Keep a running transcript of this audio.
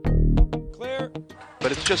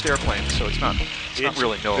But it's just airplanes, so it's not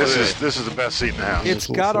really NOAA. This is the best seat in the house. It's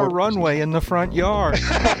got a runway in the front yard.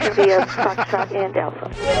 India, Foxtrot, and Alpha.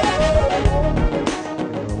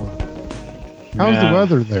 How's the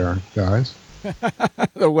weather there, guys?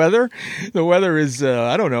 The weather is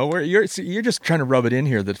I don't know. You're just trying to rub it in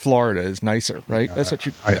here that Florida is nicer, right? That's what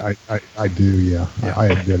you. I do, yeah. I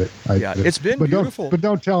admit it. It's been beautiful. But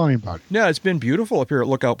don't tell anybody. No, it's been beautiful up here at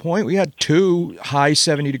Lookout Point. We had 2 high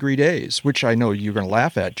 70-degree days, which I know you're going to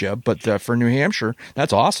laugh at, Jeb, but for New Hampshire,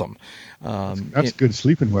 that's awesome. That's good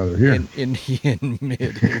sleeping weather here. In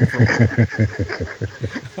mid-April.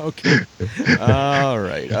 Okay. All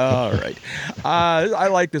right. I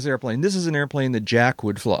like this airplane. This is an airplane that Jack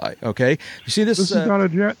would fly. Okay. You see this? This is not a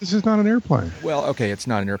jet. This is not an airplane. Well, okay, it's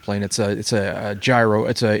not an airplane. It's a gyro.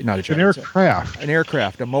 It's not a gyro. An aircraft. An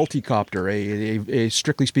aircraft, a multicopter. A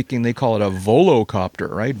strictly speaking, they call it a volocopter,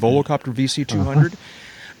 right? Volocopter VC-200.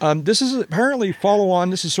 This is apparently follow-on.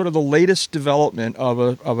 This is sort of the latest development of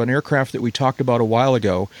an aircraft that we talked about a while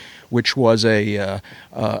ago, which was now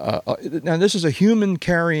this is a human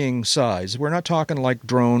carrying size. We're not talking like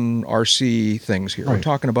drone RC things here. Right. We're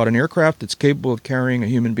talking about an aircraft that's capable of carrying a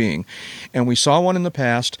human being. And we saw one in the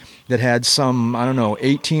past that had some,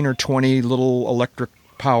 18 or 20 little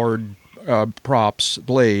electric-powered props,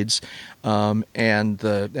 blades, and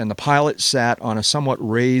the pilot sat on a somewhat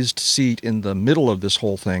raised seat in the middle of this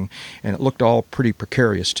whole thing, and it looked all pretty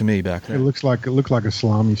precarious to me back then. It looked like a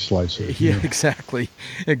salami slicer. Yeah, exactly.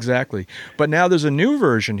 But now there's a new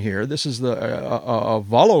version here. This is a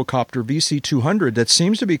Volocopter VC-200 that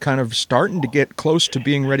seems to be kind of starting to get close to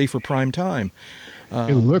being ready for prime time.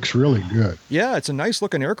 It looks really good. Yeah, it's a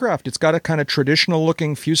nice-looking aircraft. It's got a kind of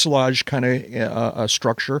traditional-looking fuselage kind of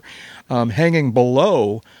structure, hanging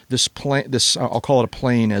below this plane. This I'll call it a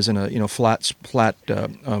plane, as in a flat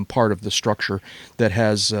part of the structure that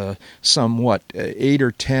has somewhat 8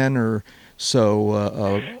 or 10 or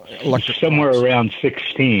so electric. Somewhere pods. Around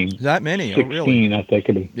 16. That many? 16, oh, really? I think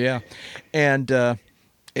it is. Yeah, and.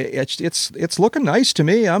 It's looking nice to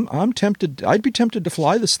me. I'm tempted. I'd be tempted to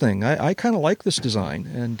fly this thing. I kind of like this design,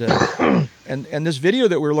 and this video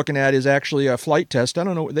that we're looking at is actually a flight test. I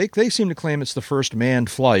don't know. They seem to claim it's the first manned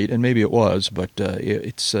flight, and maybe it was, but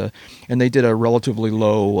it's and they did a relatively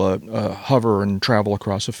low hover and travel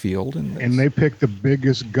across a field, and they picked the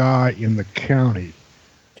biggest guy in the county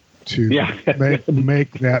to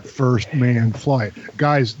make that first manned flight.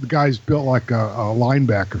 The guy's built like a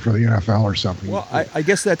linebacker for the NFL or something. Well, I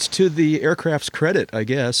guess that's to the aircraft's credit, I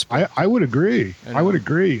guess. I would agree. I would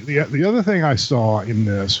agree. The other thing I saw in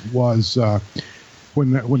this was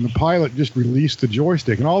when the pilot just released the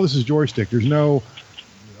joystick, and all this is joystick. There's no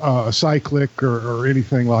cyclic or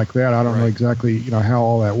anything like that. I don't know exactly how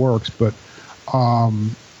all that works, but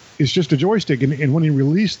it's just a joystick. And when he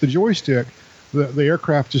released the joystick, the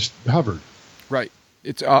aircraft just hovered. Right.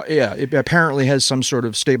 It's it apparently has some sort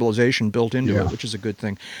of stabilization built into it, which is a good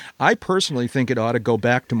thing. I personally think it ought to go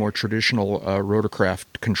back to more traditional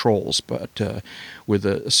rotorcraft controls, but with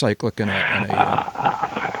a cyclic and a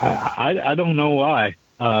I don't know why.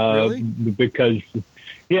 Really? Because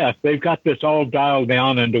they've got this all dialed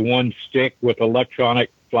down into one stick with electronic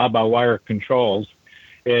fly-by-wire controls,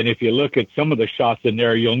 and if you look at some of the shots in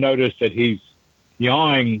there, you'll notice that he's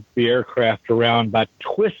yawing the aircraft around by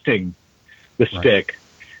twisting the stick.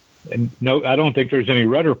 And no, I don't think there's any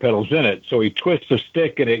rudder pedals in it. So he twists the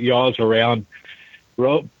stick and it yaws around,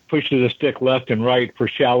 pushes the stick left and right for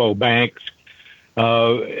shallow banks.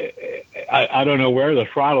 I don't know where the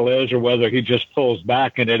throttle is or whether he just pulls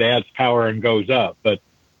back and it adds power and goes up. But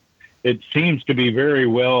it seems to be very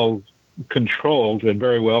well controlled and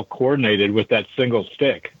very well coordinated with that single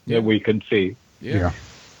stick that we can see. Yeah.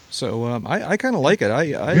 So I kind of like it.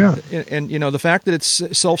 And the fact that it's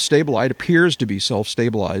self-stabilized, appears to be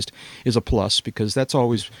self-stabilized, is a plus, because that's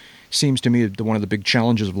always seems to me one of the big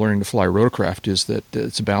challenges of learning to fly rotorcraft is that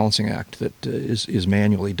it's a balancing act that is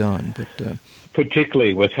manually done. But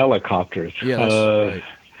particularly with helicopters. Yeah, that's right.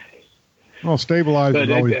 Well, stabilized is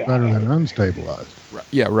always better than unstabilized. Right.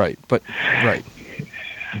 Yeah, right. But right.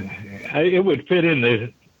 It would fit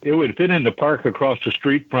in the park across the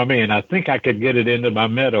street from me, and I think I could get it into my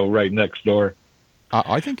meadow right next door.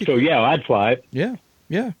 I think so. Yeah, I'd fly it. Yeah,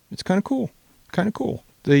 it's kind of cool.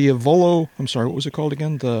 The what was it called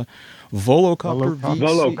again? The Volocopter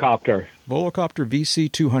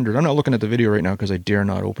VC-200. I'm not looking at the video right now because I dare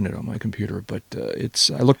not open it on my computer, but I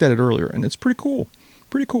looked at it earlier, and it's pretty cool.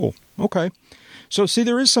 Pretty cool. Okay. So, see,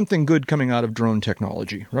 there is something good coming out of drone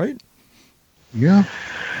technology, right? Yeah.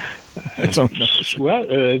 Well, as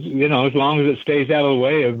long as it stays out of the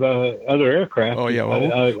way of other aircraft. Oh, yeah.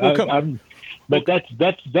 Well, But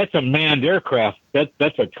that's a manned aircraft.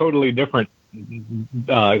 That's a totally different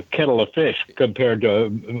kettle of fish compared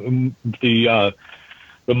to the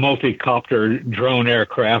multi-copter drone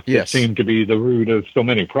aircraft that seem to be the root of so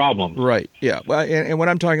many problems. Right. Yeah. Well, and what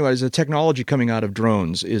I'm talking about is the technology coming out of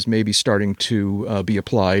drones is maybe starting to be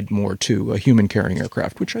applied more to a human-carrying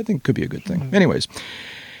aircraft, which I think could be a good thing. Anyways.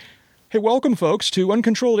 Hey, welcome, folks, to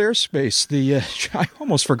Uncontrolled Airspace. I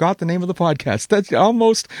almost forgot the name of the podcast.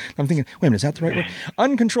 I'm thinking, wait a minute, is that the right word?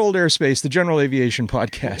 Uncontrolled Airspace, the General Aviation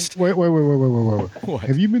Podcast. Wait. What?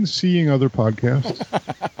 Have you been seeing other podcasts?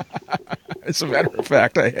 As a matter of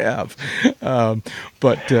fact, I have.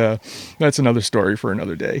 But that's another story for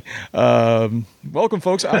another day. Welcome,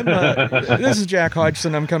 folks. This is Jack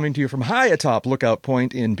Hodgson. I'm coming to you from high atop Lookout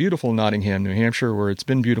Point in beautiful Nottingham, New Hampshire, where it's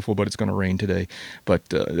been beautiful, but it's going to rain today. But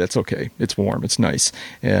that's okay. It's warm. It's nice.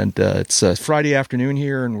 And it's Friday afternoon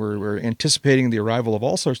here, and we're anticipating the arrival of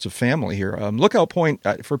all sorts of family here. Lookout Point,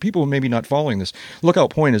 for people who may be not following this, Lookout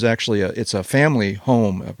Point is actually it's a family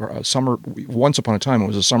home. Once upon a time, it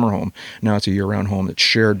was a summer home. Now it's a year-round home that's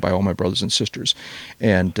shared by all my brothers and sisters.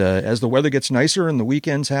 And as the weather gets nicer and the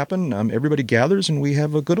weekends happen, everybody gathers and we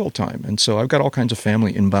have a good old time. And so I've got all kinds of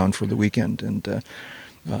family inbound for the weekend, and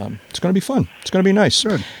it's going to be fun. It's going to be nice.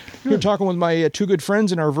 Good. Here talking with my two good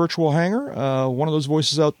friends in our virtual hangar. One of those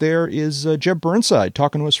voices out there is Jeb Burnside,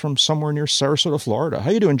 talking to us from somewhere near Sarasota, Florida.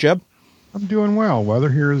 How you doing, Jeb? I'm doing well. Weather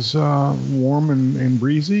here is warm and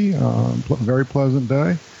breezy. Very pleasant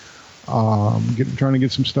day. Trying to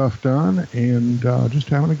get some stuff done, and just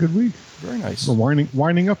having a good week. Very nice. We're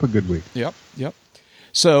winding up a good week. Yep.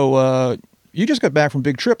 So you just got back from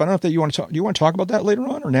Big Trip. I don't know if you want to talk about that later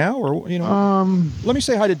on or now, or let me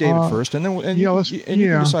say hi to David first, and then you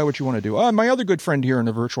can decide what you want to do. My other good friend here in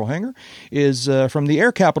the virtual hangar is from the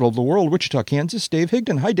air capital of the world, Wichita, Kansas, Dave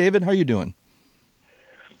Higdon. Hi, David. How you doing?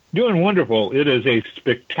 Doing wonderful. It is a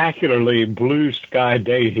spectacularly blue sky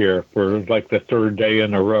day here for like the third day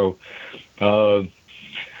in a row.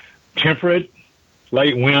 Temperate,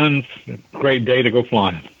 light winds, great day to go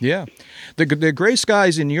flying. Yeah. The gray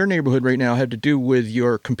skies in your neighborhood right now have to do with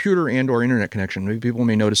your computer and or internet connection. Maybe people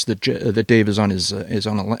may notice that Dave is on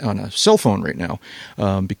on a cell phone right now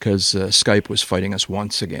because Skype was fighting us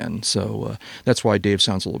once again. So that's why Dave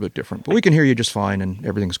sounds a little bit different. But we can hear you just fine, and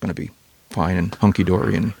everything's going to be fine and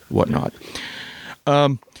hunky-dory and whatnot.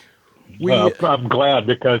 I'm glad,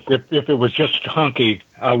 because if it was just hunky,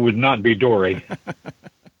 I would not be dory.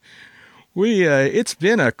 It's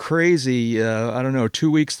been a crazy,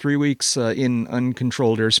 2 weeks, 3 weeks in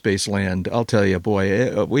uncontrolled airspace land. I'll tell you,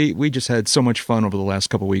 boy, we just had so much fun over the last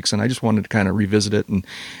couple of weeks, and I just wanted to kind of revisit it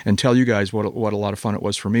and tell you guys what a lot of fun it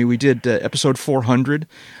was for me. We did episode 400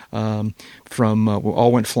 from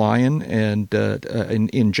All Went Flying, and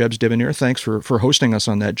in Jeb's Debonair. Thanks for hosting us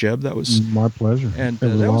on that, Jeb. That was my pleasure. And it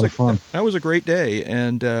was a lot of fun. That was a great day,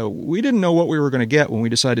 and we didn't know what we were going to get when we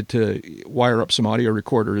decided to wire up some audio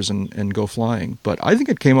recorders and go flying. But I think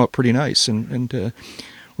it came out pretty nice, and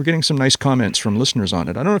we're getting some nice comments from listeners on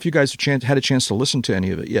it. I don't know if you guys had a chance to listen to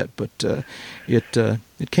any of it yet, but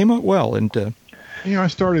it came out well, and. I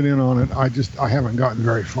started in on it. I haven't gotten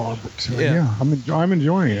very far, but I'm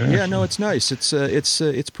enjoying it. Actually. Yeah, no, it's nice.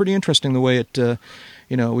 It's pretty interesting the way it.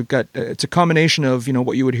 We've got it's a combination of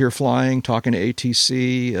what you would hear flying, talking to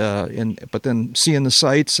ATC, but then seeing the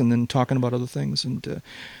sights and then talking about other things, and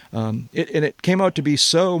it came out to be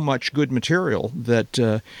so much good material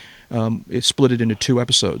that. It split it into 2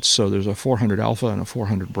 episodes, so there's a 400 Alpha and a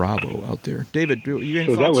 400 Bravo out there. David, you have any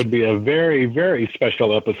thoughts? That would be a very, very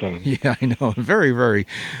special episode. Yeah, I know. Very, very,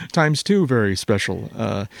 times 2 very special.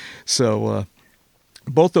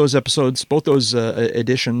 Both those episodes, both those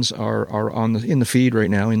editions are in the feed right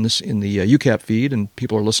now, in the UCAP feed, and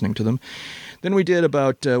people are listening to them. Then we did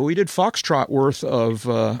Foxtrot worth of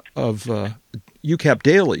UCAP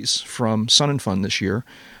dailies from Sun and Fun this year.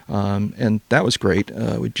 And that was great.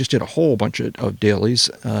 We just did a whole bunch of dailies,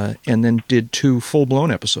 and then did 2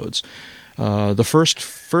 full-blown episodes. The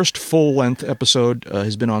first full-length episode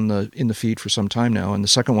has been in the feed for some time now, and the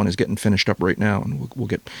second one is getting finished up right now. And we'll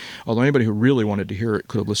get. Although anybody who really wanted to hear it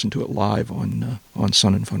could have listened to it live on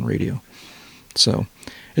Sun and Fun Radio. So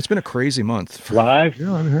it's been a crazy month. Live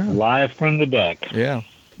from the deck. Yeah,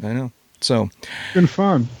 I know. So, it's been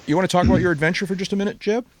fun. You want to talk about your adventure for just a minute,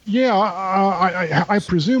 Jeb? Yeah, I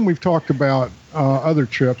presume we've talked about other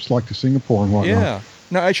trips like to Singapore and whatnot. Yeah.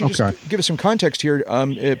 Now, I should just give us some context here.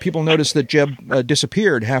 People noticed that Jeb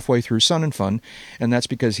disappeared halfway through Sun and Fun, and that's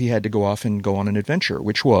because he had to go off and go on an adventure,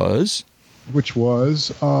 which was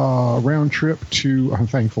a round trip to,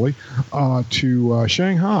 thankfully, to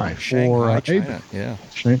Shanghai for China. Yeah.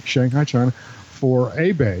 Shanghai, China. for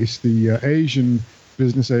A-Base, the Asian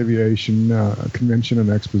Business Aviation Convention and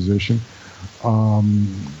Exposition.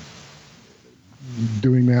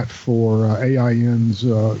 Doing that for AIN's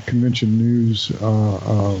Convention News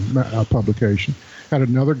publication. Had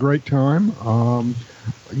another great time.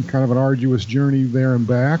 Kind of an arduous journey there and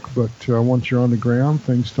back, but once you're on the ground,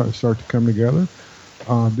 things start to come together.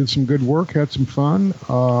 Did some good work, had some fun,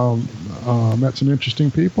 met some interesting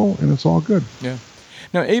people, and it's all good. Yeah.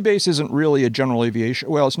 Now, A-Base isn't really a general aviation.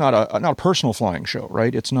 Well, it's not a personal flying show,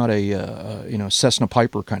 right? It's not a Cessna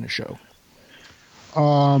Piper kind of show.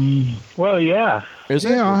 Well, yeah. Is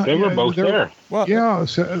it? Yeah, They were both there. Well, yeah,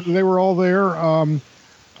 so they were all there.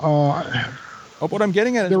 what I'm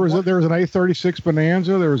getting at is There was an A36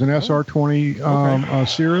 Bonanza. There was an SR20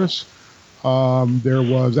 Cirrus. There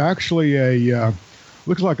was actually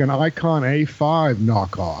looks like an Icon A5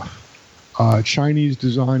 knockoff. Chinese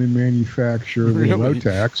design and manufacture with Really?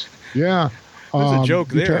 Rotax. Yeah. There's a joke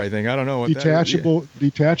there, I think. I don't know what detachable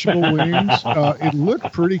wings. It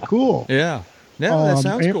looked pretty cool. Yeah. Yeah, that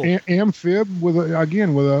sounds cool. Amphib with a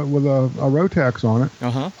Rotax on it.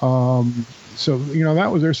 Uh-huh. So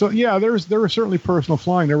that was there. So yeah, there was certainly personal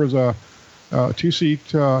flying. There was a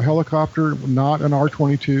two-seat helicopter, not an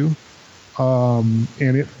R-22, and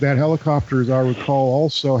that helicopter, as I recall,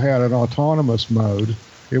 also had an autonomous mode.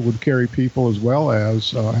 It would carry people as well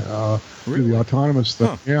as do the autonomous thing.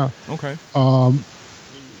 Huh. Yeah. Okay. A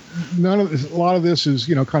lot of this is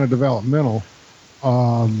kind of developmental.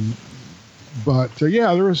 But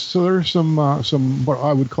there's some what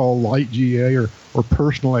I would call light GA or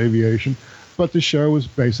personal aviation, but the show is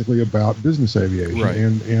basically about business aviation, right.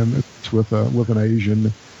 and it's with an Asian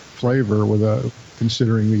flavor,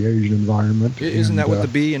 considering the Asian environment. Isn't that what the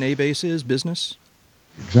B in A-Base is? Business.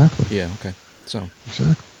 Exactly. Yeah. Okay. So.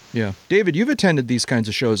 Exactly. Yeah, David, you've attended these kinds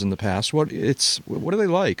of shows in the past. What are they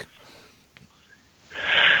like?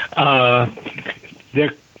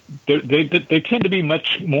 They tend to be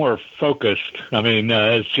much more focused. I mean,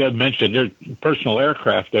 as Jeb mentioned, there's personal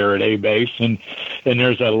aircraft there at A-Base, and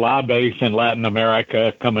there's a La Base in Latin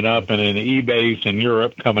America coming up, and an E-Base in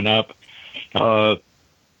Europe coming up, an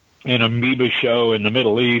Amoeba show in the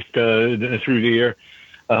Middle East through the year.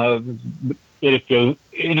 If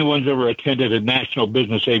anyone's ever attended a National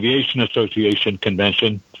Business Aviation Association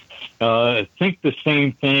convention, think the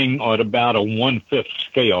same thing on about a 1/5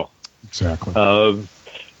 scale. Exactly.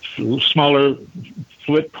 Smaller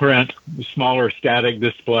footprint, smaller static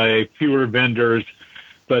display, fewer vendors,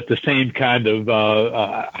 but the same kind of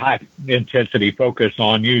high-intensity focus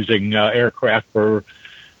on using aircraft for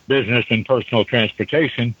business and personal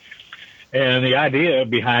transportation. And the idea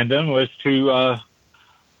behind them was to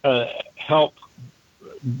help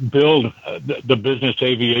build the business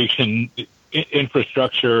aviation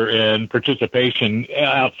infrastructure and participation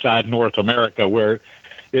outside North America, where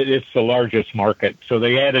it's the largest market. So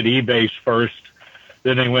they added E-Base first,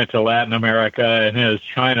 then they went to Latin America, and as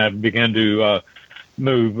China began to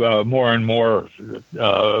move more and more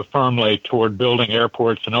firmly toward building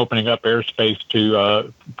airports and opening up airspace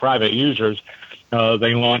to private users,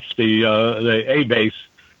 they launched the A-Base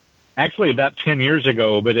actually about 10 years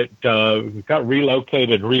ago, but it got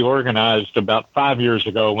relocated, reorganized about 5 years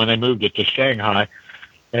ago when they moved it to Shanghai,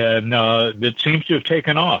 and it seems to have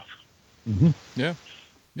taken off. Mm-hmm.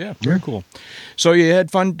 Yeah, very cool. So you had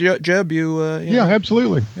fun, Jeb? Yeah,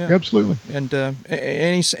 absolutely. Yeah. Absolutely. And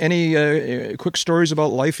any quick stories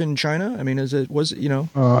about life in China? I mean,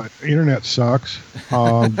 internet sucks.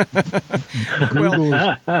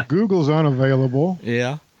 Google's unavailable.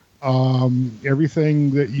 Yeah.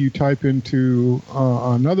 Everything that you type into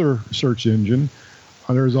another search engine,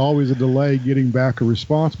 there's always a delay getting back a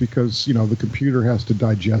response because the computer has to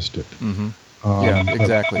digest it. Mm-hmm. Yeah,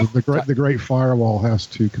 exactly. The great firewall has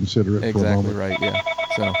to consider it for a moment. Exactly right. Yeah.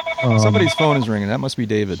 So somebody's phone is ringing. That must be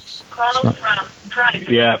David.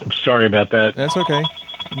 Yeah, sorry about that. That's okay.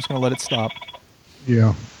 I'm just going to let it stop.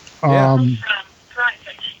 Yeah. All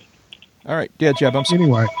right. Yeah, Jeb.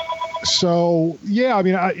 Anyway. So, yeah, I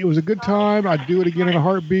mean, it was a good time. I'd do it again in a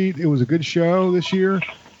heartbeat. It was a good show this year.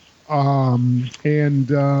 Again,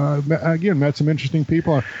 met some interesting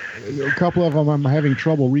people. A couple of them I'm having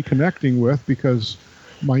trouble reconnecting with because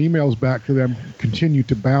my emails back to them continue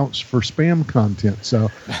to bounce for spam content. So,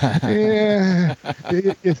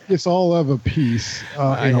 it's all of a piece.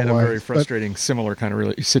 I had a very frustrating, similar kind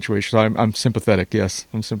of situation. So I'm sympathetic. Yes,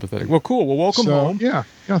 I'm sympathetic. Well, cool. Well, welcome home. Yeah,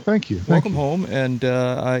 thank you. Welcome home, and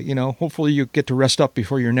hopefully you get to rest up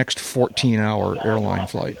before your next 14-hour airline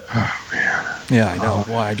flight. Oh man. Yeah, I know.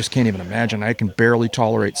 Well, I just can't even imagine. I can barely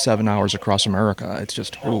tolerate 7 hours across America. It's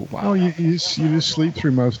just, oh, wow. Oh, you just sleep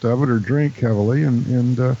through most of it or drink heavily,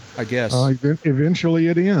 and I guess. Eventually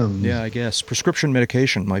it ends. Yeah, I guess. Prescription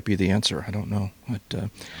medication might be the answer. I don't know. But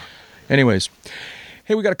anyways,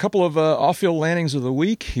 hey, we got a couple of off-field landings of the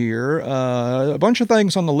week here. A bunch of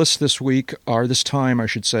things on the list this week have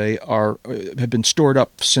been stored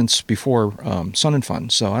up since before Sun and Fun.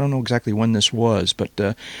 So I don't know exactly when this was,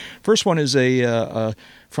 but first one is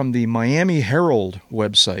from the Miami Herald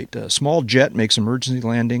website. A small jet makes emergency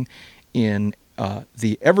landing in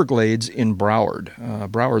the Everglades in Broward.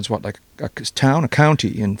 Broward's what, like a town, a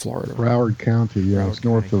county in Florida? Broward County, yeah. It's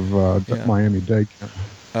north of Miami-Dade County.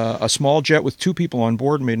 A small jet with 2 people on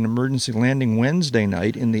board made an emergency landing Wednesday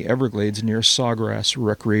night in the Everglades near Sawgrass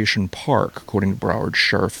Recreation Park, according to Broward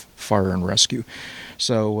Sheriff Fire and Rescue.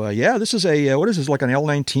 So, this is what is this, like an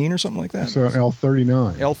L-19 or something like that? It's an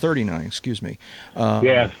L-39. L-39, excuse me.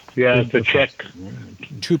 It's a check.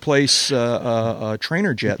 Two-place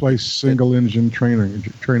trainer jet. Two-place single-engine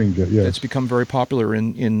training jet, yes. It's become very popular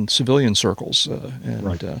in civilian circles.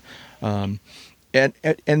 Right. And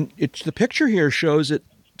the picture here shows it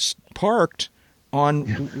parked on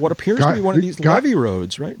what appears to be one of these levee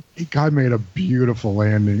roads, right? The guy made a beautiful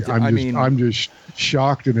landing. I'm just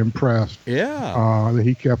shocked and impressed. Yeah, that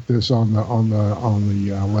he kept this on the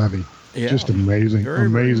levee. Yeah. Just amazing, very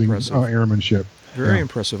airmanship. Very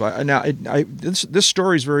impressive. This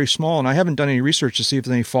story is very small, and I haven't done any research to see if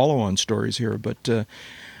there's any follow-on stories here, but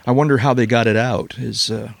I wonder how they got it out.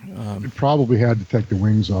 It probably had to take the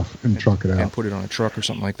wings off and truck it out. And put it on a truck or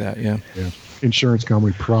something like that, yeah. Insurance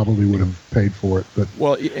company probably would have paid for it. But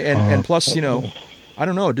and plus, I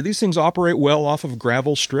don't know, do these things operate well off of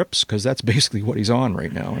gravel strips? Because that's basically what he's on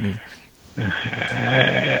right now. I mean,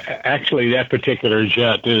 actually, that particular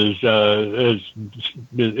jet is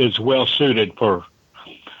well suited for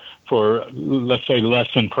let's say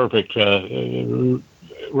less than perfect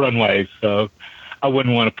runways. I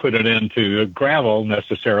wouldn't want to put it into gravel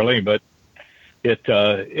necessarily, but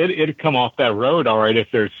it'd come off that road all right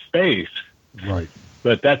if there's space. Right.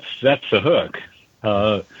 But that's the hook.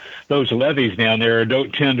 Those levees down there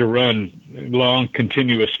don't tend to run long,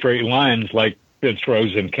 continuous straight lines like fence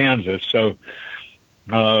rows in Kansas. So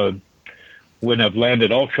when I've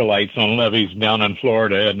landed ultralights on levees down in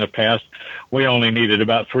Florida in the past, we only needed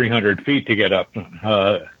about 300 feet to get up.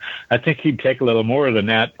 I think he'd take a little more than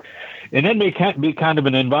that. And that may be kind of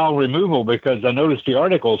an involved removal because I noticed the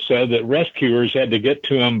article said that rescuers had to get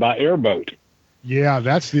to him by airboat. Yeah,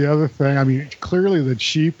 that's the other thing. I mean, clearly the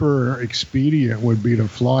cheaper expedient would be to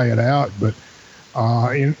fly it out, but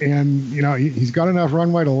he's got enough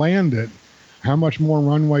runway to land it. How much more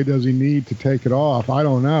runway does he need to take it off? I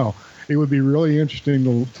don't know. It would be really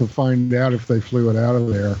interesting to find out if they flew it out of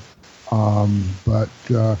there. But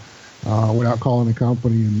without calling the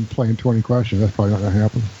company and playing 20 questions, that's probably not going to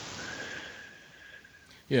happen.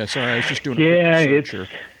 Yeah, sorry, I was just doing a quick research here.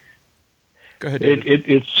 Go ahead, David.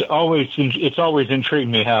 It's always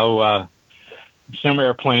intrigued me how some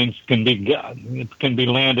airplanes can be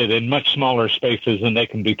landed in much smaller spaces than they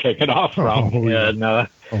can be taken off from. And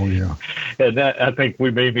that, I think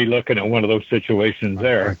we may be looking at one of those situations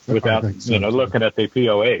there without looking at the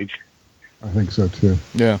POH. I think so too.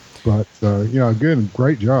 Yeah, but again,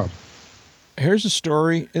 great job. Here's a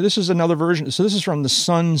story. This is another version. So this is from the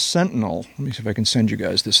Sun Sentinel. Let me see if I can send you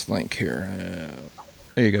guys this link here.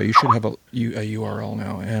 There you go. You should have a URL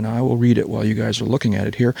now, and I will read it while you guys are looking at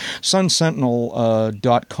it here.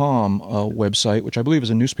 SunSentinel.com website, which I believe is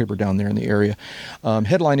a newspaper down there in the area.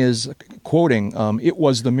 Headline is, quoting, "It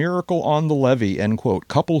was the miracle on the levee," end quote.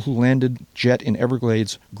 Couple who landed jet in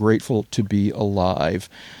Everglades grateful to be alive.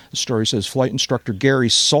 The story says flight instructor Gary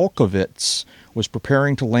Solkovitz was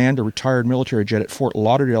preparing to land a retired military jet at Fort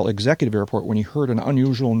Lauderdale Executive Airport when he heard an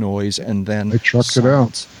unusual noise and then they trucked it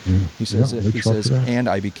out. He says, and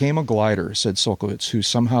I became a glider, said Solkovitz, who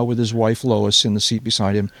somehow with his wife Lois in the seat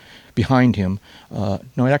behind him.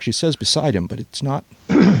 No, it actually says beside him, but it's not.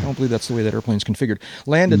 I don't believe that's the way that airplane's configured.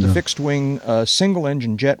 Landed the fixed-wing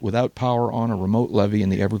single-engine jet without power on a remote levee in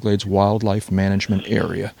the Everglades Wildlife Management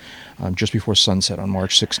Area just before sunset on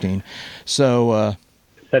March 16. So...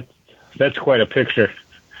 That's quite a picture.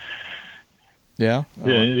 Yeah,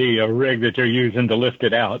 the rig that they're using to lift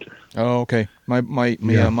it out. Oh, okay. My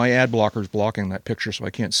ad blocker is blocking that picture, so I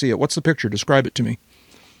can't see it. What's the picture? Describe it to me.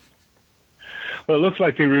 Well, it looks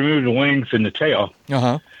like they removed the wings and the tail,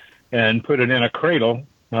 and put it in a cradle.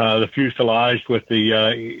 The fuselage with the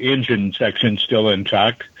engine section still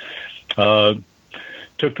intact. Took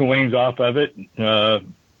the wings off of it.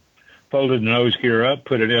 folded the nose gear up,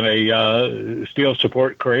 put it in a steel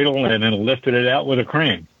support cradle, and then lifted it out with a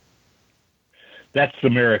crane. That's the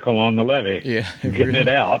miracle on the levee. Yeah, getting it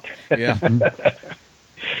out. Yeah.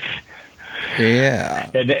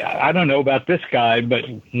 Yeah. And I don't know about this guy, but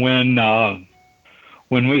when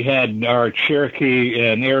we had our Cherokee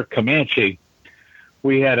and Air Comanche,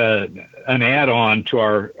 we had an add-on to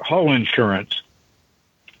our hull insurance.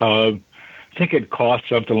 I think it cost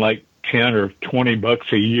something like $10 or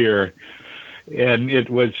 $20 a year, and it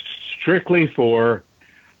was strictly for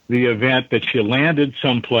the event that you landed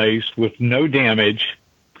someplace with no damage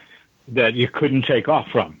that you couldn't take off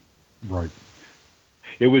from. Right.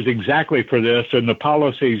 It was exactly for this, and the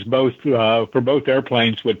policies for both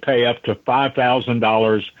airplanes would pay up to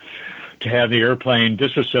 $5,000 to have the airplane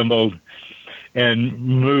disassembled and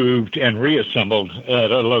moved and reassembled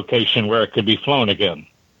at a location where it could be flown again.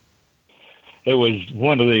 It was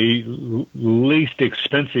one of the least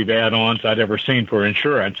expensive add-ons I'd ever seen for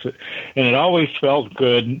insurance, and it always felt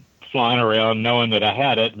good flying around knowing that I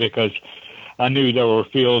had it, because I knew there were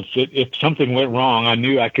fields that if something went wrong, I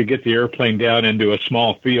knew I could get the airplane down into a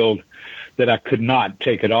small field that I could not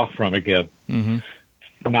take it off from again.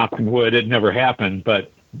 Mm-hmm. Knock on wood, it never happened,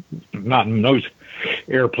 but not in those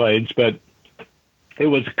airplanes. But it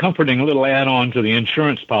was a comforting little add-on to the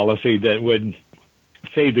insurance policy that would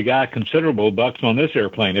save the guy considerable bucks on this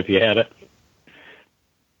airplane if you had it.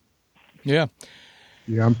 Yeah.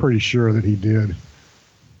 Yeah, I'm pretty sure that he did.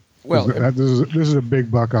 Well, this is a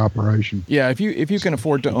big buck operation. Yeah, if you can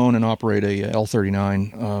afford to own and operate a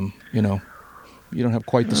L-39, you don't have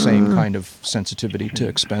quite the same kind of sensitivity to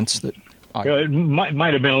expense that. It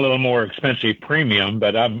might have been a little more expensive premium,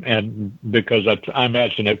 but because I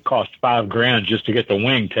imagine it cost $5,000 just to get the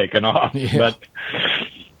wing taken off. Yeah. But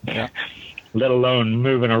yeah. Let alone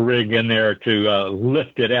moving a rig in there to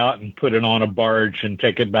lift it out and put it on a barge and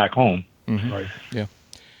take it back home. Mm-hmm. Right. Yeah.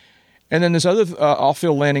 And then this other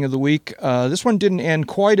off-field landing of the week, this one didn't end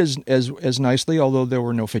quite as nicely, although there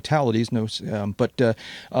were no fatalities. But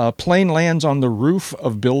plane lands on the roof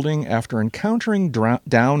of building after encountering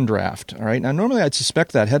downdraft. All right. Now, normally I'd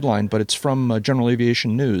suspect that headline, but it's from General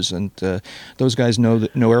Aviation News, and those guys know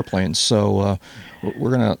airplanes. So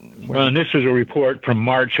we're gonna. Well, and this is a report from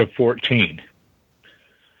March of 14.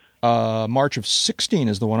 March of 16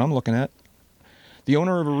 is the one I'm looking at. The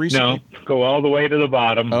owner of a recent... No, go all the way to the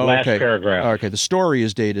bottom, last paragraph. Okay, the story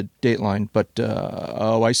is dated, Dateline, but,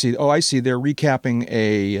 I see. They're recapping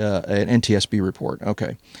an NTSB report.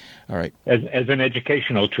 Okay, all right. As an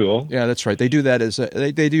educational tool. Yeah, that's right. They do that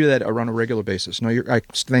they do that on a regular basis. No,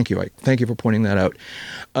 thank you. Thank you for pointing that out.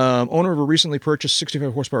 Owner of a recently purchased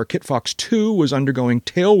 65 horsepower Kit Fox 2 was undergoing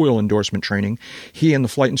tailwheel endorsement training. He and the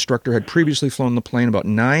flight instructor had previously flown the plane about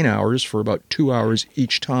 9 hours for about 2 hours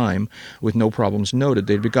each time with no problems noted.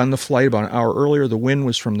 They'd begun the flight about an hour earlier. The wind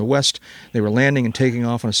was from the west. They were landing and taking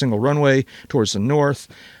off on a single runway towards the north.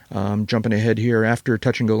 Jumping ahead here, after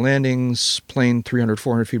touch-and-go landings, plane 300,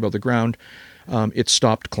 400 feet above the ground, it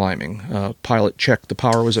stopped climbing. Pilot checked the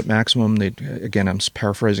power was at maximum. Again, I'm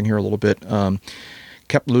paraphrasing here a little bit.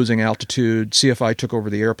 Kept losing altitude. CFI took over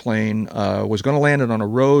the airplane. Was going to land it on a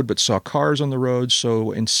road, but saw cars on the road,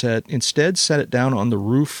 so instead set it down on the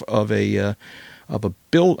roof of an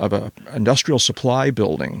industrial supply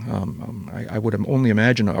building. I would only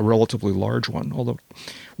imagine a relatively large one, although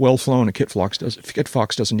well flown, a Kit Fox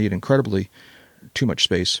doesn't need incredibly too much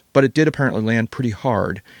space. But it did apparently land pretty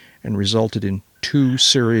hard and resulted in 2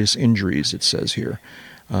 serious injuries, it says here.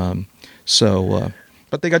 But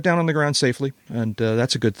they got down on the ground safely, and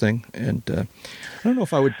that's a good thing. And I don't know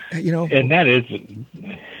if I would, And that is...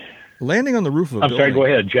 Landing on the roof of a building. I'm sorry, go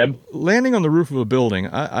ahead, Jeb. Landing on the roof of a building,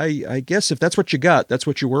 I guess if that's what you got, that's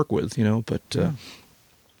what you work with, but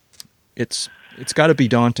it's got to be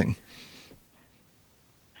daunting.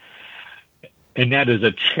 And that is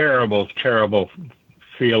a terrible, terrible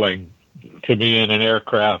feeling to be in an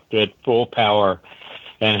aircraft at full power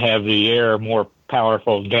and have the air more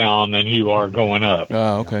powerful down than you are going up.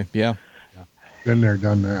 Oh, okay, yeah. Been there,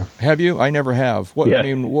 done that. Have you? I never have. Yeah. I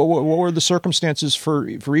mean, what were the circumstances for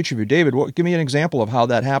each of you? David, give me an example of how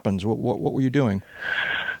that happens. What were you doing?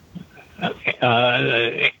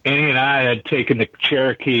 Annie and I had taken the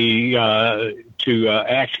Cherokee to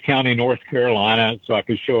Ashe County, North Carolina, so I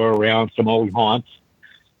could show her around some old haunts.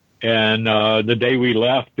 And the day we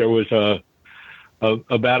left, there was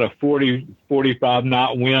about a 40, 45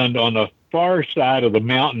 knot wind on the far side of the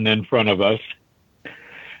mountain in front of us.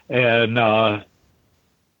 And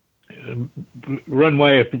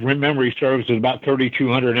runway, if memory serves, is about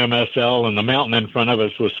 3,200 MSL, and the mountain in front of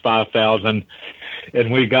us was 5,000.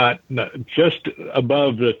 And we got just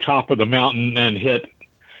above the top of the mountain and hit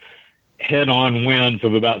head-on winds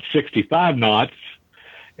of about 65 knots,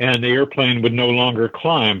 and the airplane would no longer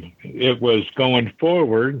climb. It was going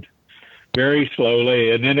forward very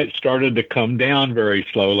slowly, and then it started to come down very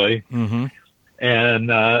slowly. Mm-hmm. And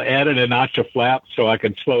added a notch of flap so I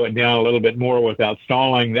could slow it down a little bit more without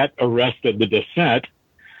stalling. That arrested the descent.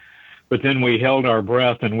 But then we held our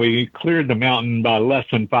breath, and we cleared the mountain by less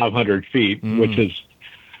than 500 feet, which is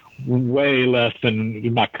way less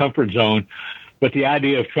than my comfort zone. But the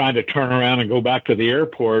idea of trying to turn around and go back to the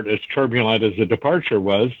airport, as turbulent as the departure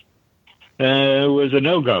was a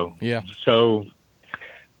no-go. Yeah. So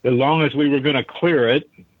as long as we were going to clear it,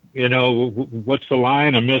 you know, what's the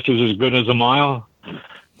line? A miss is as good as a mile.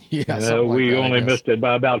 Yeah, we only missed it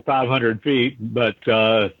by about 500 feet, but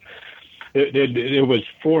it was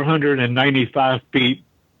 495 feet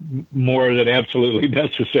more than absolutely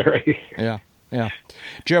necessary. Yeah.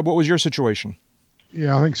 Jeb, what was your situation?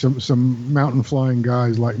 Yeah, I think some mountain flying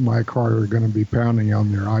guys like Mike Carter are going to be pounding on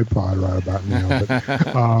their iPod right about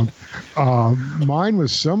now. But mine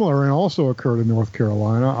was similar and also occurred in North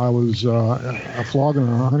Carolina. I was flogging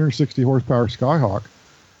a 160 horsepower Skyhawk,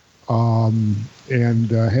 and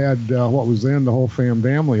had what was then the whole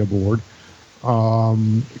family aboard,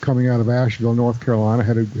 coming out of Asheville, North Carolina,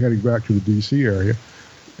 heading back to the D.C. area,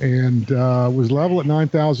 and was level at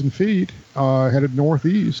 9,000 feet, headed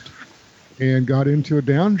northeast. And got into a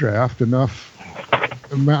downdraft enough. I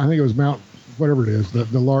think it was Mount, whatever it is,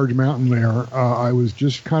 the large mountain there. I was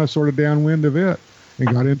just kind of sort of downwind of it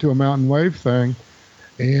and got into a mountain wave thing.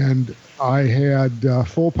 And I had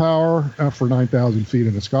full power for 9,000 feet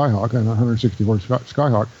in a Skyhawk, and 160 horse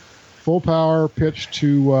Skyhawk. Full power, pitched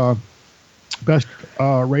to best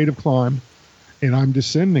rate of climb, and I'm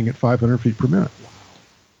descending at 500 feet per minute.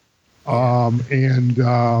 I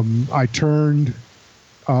turned.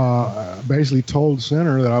 Basically told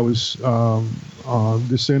center that I was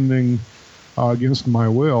descending against my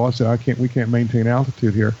will. I said, we can't maintain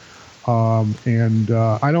altitude here. I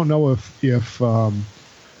don't know if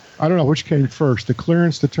I don't know which came first, the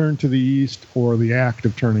clearance to turn to the east or the act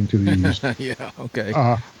of turning to the east. Yeah, okay.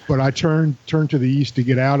 But I turned to the east to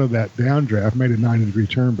get out of that downdraft, made a 90-degree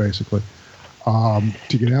turn basically,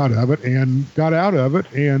 to get out of it, and got out of it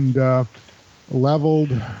and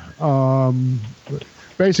leveled,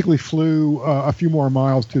 basically flew a few more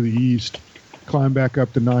miles to the east, climbed back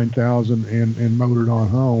up to 9,000 and motored on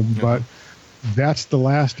home. Mm-hmm. But that's the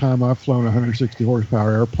last time I've flown a 160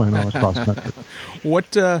 horsepower airplane on a cross country.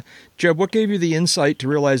 Jeb, what gave you the insight to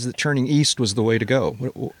realize that turning east was the way to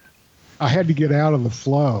go? I had to get out of the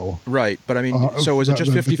flow. Right. But I mean, so was it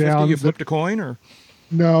just 50-50? You flipped a coin or?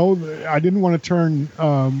 No, I didn't want to turn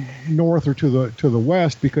north or to the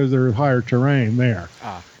west because there was higher terrain there.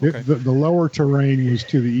 Okay. The lower terrain was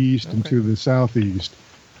to the east and to the southeast.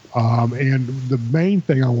 And the main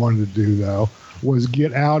thing I wanted to do, though, was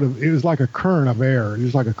get out of, it was like a current of air. It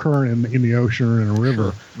was like a current in the ocean or in a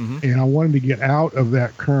river. Mm-hmm. And I wanted to get out of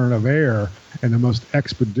that current of air, and the most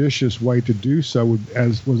expeditious way to do so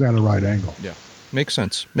was at a right angle. Yeah. Makes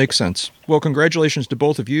sense. Well, congratulations to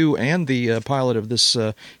both of you and the pilot of this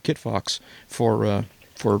Kit Fox for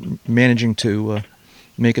managing to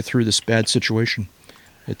make it through this bad situation.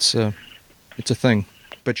 It's a thing,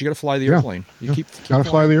 but you got to fly the airplane. You keep got to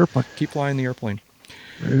fly the airplane. Keep flying the airplane.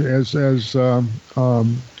 As I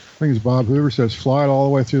think it's Bob Hoover says, fly it all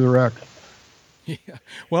the way through the wreck. Yeah.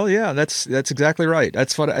 Well, yeah, that's exactly right.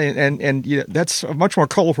 That's what and you know, that's a much more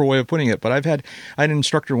colorful way of putting it. But I had an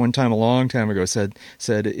instructor one time a long time ago said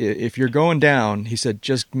if you're going down, he said,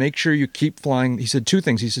 just make sure you keep flying. He said two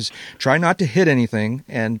things. He says, try not to hit anything,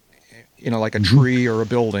 and like a tree or a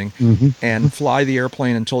building, and fly the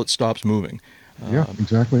airplane until it stops moving. Yeah,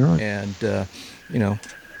 exactly right. And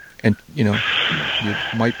you'll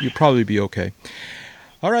probably be okay.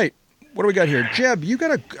 All right. What do we got here? Jeb, you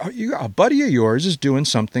got a buddy of yours is doing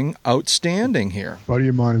something outstanding here. A buddy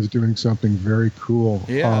of mine is doing something very cool.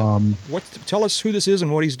 Yeah. Tell us who this is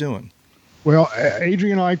and what he's doing. Well,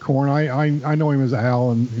 Adrian Eichhorn, I know him as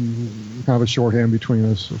Al, and kind of a shorthand between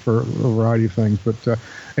us for a variety of things. But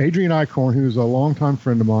Adrian Eichhorn, who's a longtime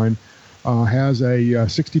friend of mine, has a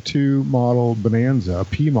 62 model Bonanza, a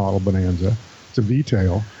P model Bonanza. It's a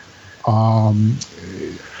V-tail.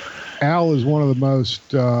 Al is one of the most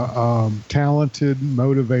talented,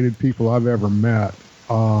 motivated people I've ever met.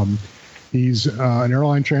 He's an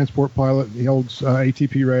airline transport pilot. He holds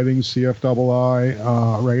ATP ratings,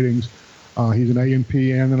 CFII ratings. He's an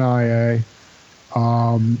A&P and an IA.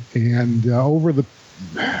 And over the,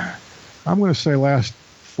 I'm going to say last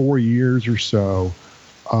 4 years or so,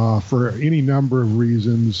 for any number of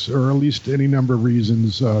reasons, or at least any number of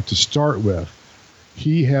reasons to start with,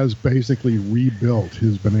 he has basically rebuilt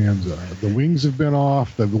his Bonanza. The wings have been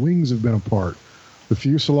off. The wings have been apart. The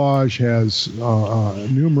fuselage has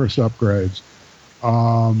numerous upgrades.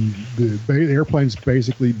 The airplane's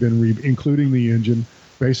basically been, including the engine,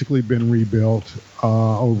 basically been rebuilt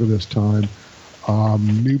over this time.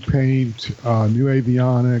 New paint, new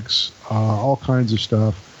avionics, all kinds of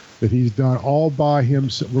stuff that he's done all by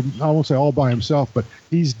himself. I won't say all by himself, but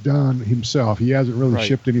he's done himself. He hasn't really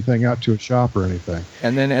shipped anything out to a shop or anything.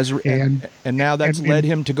 And then and now that's led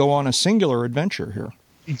him to go on a singular adventure here.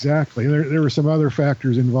 Exactly. There were some other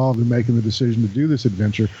factors involved in making the decision to do this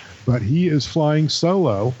adventure, but he is flying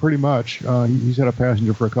solo pretty much. He's had a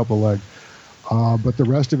passenger for a couple of legs. But the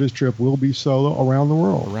rest of his trip will be solo around the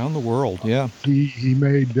world. Around the world, yeah. He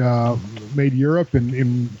made Europe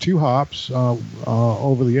in 2 hops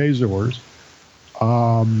over the Azores,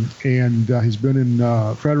 and he's been in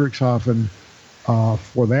Friedrichshafen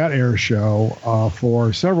for that air show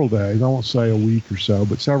for several days. I won't say a week or so,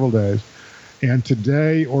 but several days. And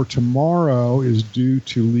today or tomorrow is due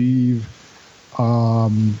to leave. I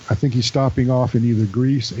think he's stopping off in either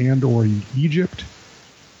Greece and or Egypt.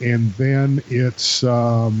 And then it's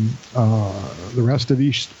the rest of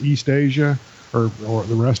East Asia, or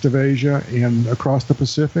the rest of Asia, and across the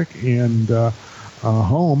Pacific, and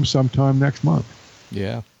home sometime next month.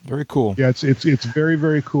 Yeah, very cool. Yeah, it's very,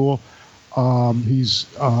 very cool. He's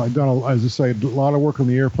done, as I say, a lot of work on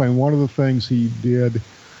the airplane. One of the things he did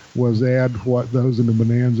was add what those in the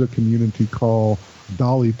Bonanza community call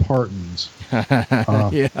Dolly Partons.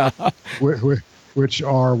 Yeah. Which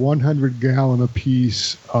are 100-gallon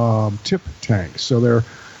apiece tip tanks. So they're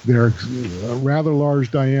a rather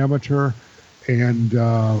large diameter and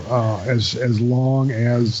as long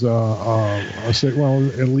as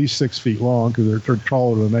at least 6 feet long, because they're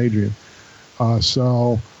taller than Adrian.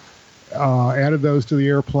 So added those to the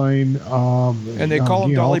airplane. And they call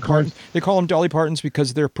them Dolly Partons. They call them Dolly Partons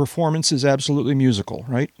because their performance is absolutely musical,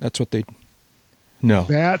 right? That's what they. No.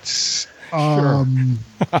 That's.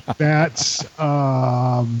 That's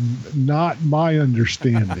not my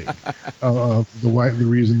understanding of the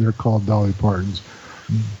reason they're called Dolly Partons,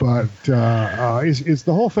 but it's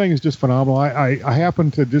the whole thing is just phenomenal. I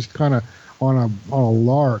happened to just kind of on a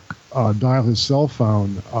lark dial his cell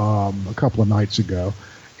phone a couple of nights ago,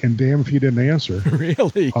 and damn if he didn't answer.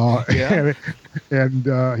 Really? Yeah. And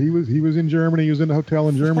he was in Germany. He was in a hotel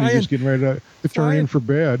in Germany, just getting ready to turn in for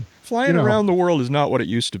bed. Flying around the world is not what it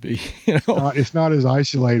used to be. It's not as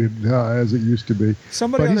isolated as it used to be.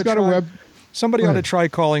 Somebody ought to try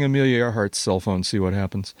calling Amelia Earhart's cell phone, see what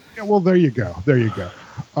happens. Yeah, well, there you go.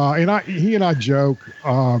 He and I joke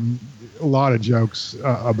a lot of jokes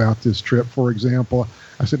about this trip. For example,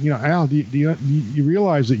 I said, Al, do you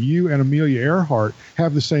realize that you and Amelia Earhart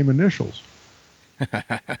have the same initials?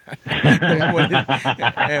 And what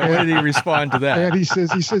did he respond to that? And he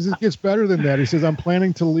says it gets better than that. He says, I'm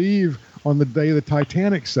planning to leave on the day the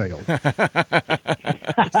Titanic sailed. And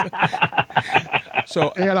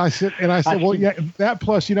I said, well, yeah, that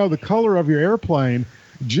plus, the color of your airplane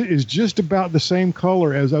is just about the same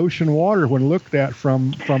color as ocean water when looked at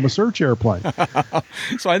from a search airplane.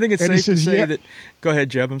 So I think it's safe to say that. Go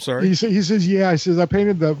ahead, Jeb. I'm sorry. He says, yeah. He says, I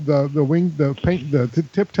painted the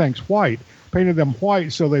tip tanks white. Painted them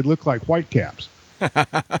white so they look like white caps.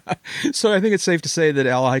 So I think it's safe to say that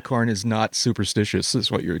Al Eichhorn is not superstitious,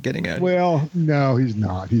 is what you're getting at. Well, no, he's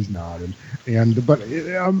not. But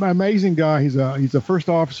amazing guy. He's a first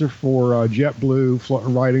officer for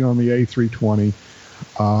JetBlue, riding on the A320.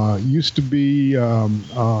 Used to be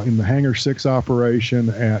in the Hangar 6 operation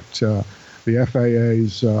at the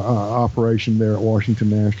FAA's operation there at Washington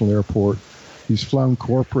National Airport. He's flown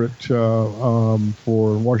corporate for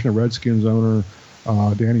Washington Redskins owner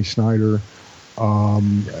Danny Snyder.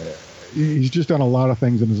 He's just done a lot of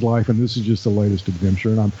things in his life, and this is just the latest adventure.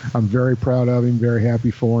 And I'm very proud of him, very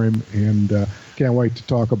happy for him, and can't wait to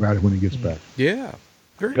talk about it when he gets back. Yeah,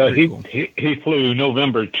 very cool. He flew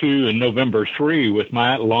November 2 and November 3 with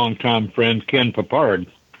my longtime friend Ken Papard.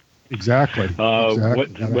 Exactly.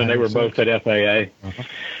 When they were both at FAA. Uh-huh.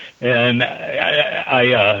 And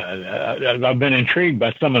I've been intrigued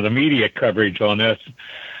by some of the media coverage on this.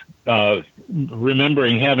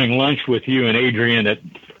 Remembering having lunch with you and Adrian at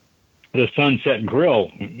the Sunset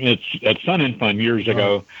Grill, it's at Sun and Fun years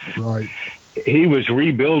ago. Right. He was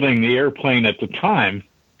rebuilding the airplane at the time,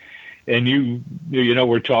 And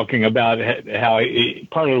we're talking about how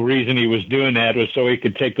part of the reason he was doing that was so he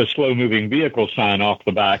could take the slow moving vehicle sign off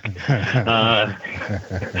the back.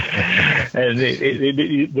 And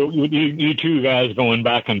you two guys going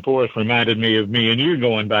back and forth reminded me of me and you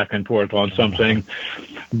going back and forth on something.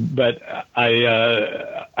 But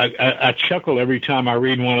I chuckle every time I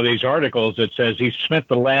read one of these articles that says he spent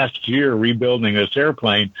the last year rebuilding this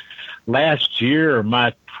airplane. Last year,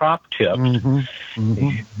 my prop tip.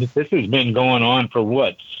 This has been going on for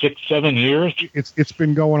what, 6-7 years? It's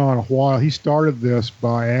been going on a while. He started this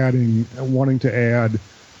by wanting to add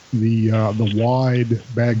the wide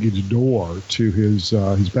baggage door to his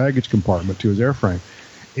baggage compartment, to his airframe,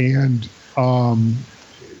 and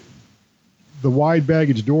the wide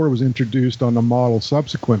baggage door was introduced on the model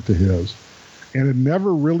subsequent to his, and had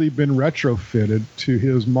never really been retrofitted to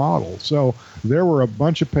his model. So there were a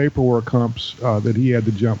bunch of paperwork humps that he had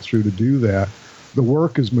to jump through to do that. The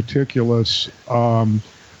work is meticulous.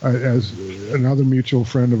 As another mutual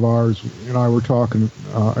friend of ours and I were talking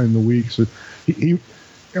in the weeks, he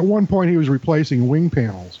at one point he was replacing wing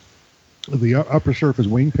panels, the upper surface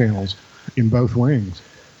wing panels in both wings.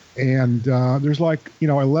 And there's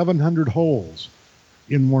 1,100 holes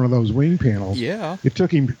in one of those wing panels. Yeah. It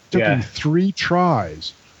took him 3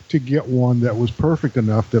 tries to get one that was perfect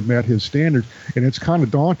enough that met his standards. And it's kind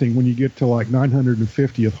of daunting when you get to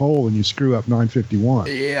 950th hole and you screw up 951.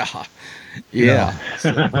 Yeah.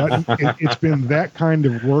 But it's been that kind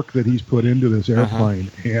of work that he's put into this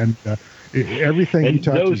airplane. And everything he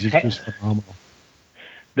touches is just phenomenal.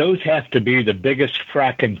 Those have to be the biggest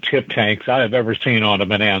fracking tip tanks I have ever seen on a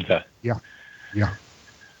Bonanza. Yeah.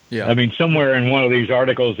 I mean, somewhere in one of these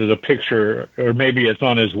articles is a picture, or maybe it's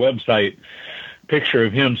on his website, picture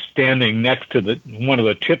of him standing next to one of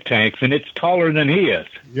the tip tanks, and it's taller than he is.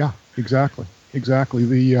 Yeah, exactly. I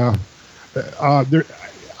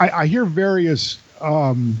hear various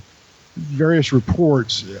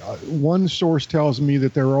reports. One source tells me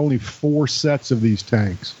that there are only 4 sets of these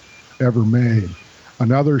tanks ever made.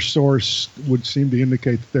 Another source would seem to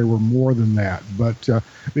indicate that there were more than that, but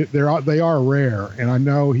they are rare. And I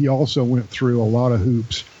know he also went through a lot of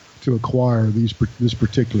hoops to acquire this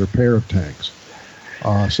particular pair of tanks.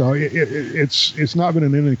 So it's not been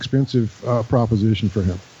an inexpensive proposition for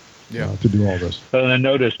him to do all this. And I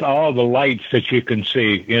noticed all the lights that you can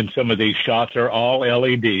see in some of these shots are all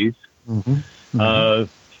LEDs,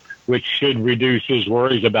 which should reduce his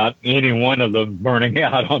worries about any one of them burning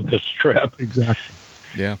out on the strip. Exactly.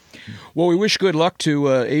 Yeah. Well, we wish good luck to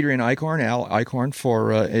Adrian Eichhorn, Al Eichhorn,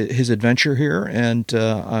 for his adventure here, and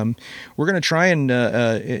we're going to try and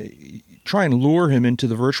lure him into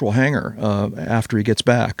the virtual hangar after he gets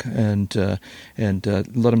back, and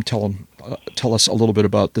let him tell us a little bit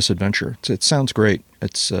about this adventure. It sounds great.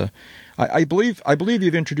 It's I believe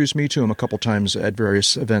you've introduced me to him a couple times at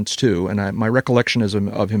various events too, and my recollection is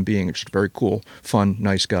of him being just a very cool, fun,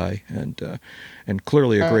 nice guy, and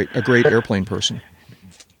clearly a great airplane person.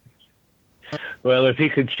 Well, if he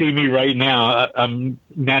could see me right now, I'm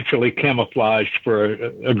naturally camouflaged for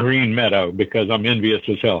a green meadow because I'm envious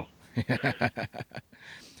as hell.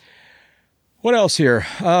 What else here?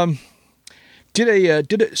 So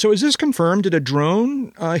is this confirmed? Did a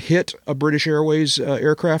drone hit a British Airways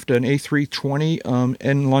aircraft, an A320,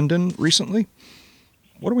 in London recently?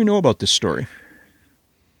 What do we know about this story?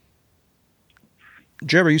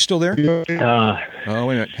 Jeb, are you still there? Oh, wait a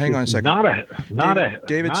minute. Hang on a second. Not a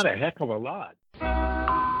heck of a lot.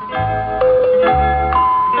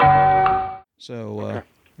 So,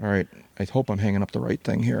 all right. I hope I'm hanging up the right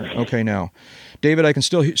thing here. Okay, now. David, I can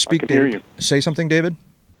still speak. I can hear you. Say something, David.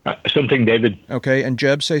 Something, David. Okay, and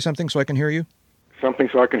Jeb, say something so I can hear you. Something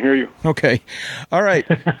so I can hear you. Okay. All right.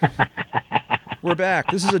 We're back.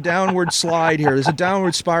 This is a downward slide here. This is a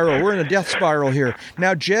downward spiral. We're in a death spiral here.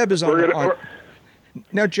 Now Jeb is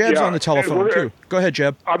Now Jeb's on the telephone too. Go ahead,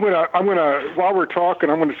 Jeb. I'm gonna. While we're talking,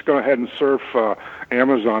 I'm gonna just go ahead and surf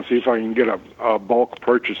Amazon, see if I can get a bulk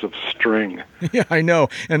purchase of string. Yeah, I know,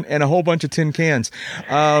 and a whole bunch of tin cans.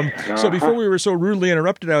 So before we were so rudely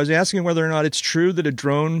interrupted, I was asking whether or not it's true that a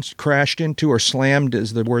drone crashed into, or slammed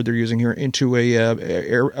is the word they're using here, into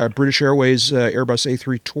a British Airways Airbus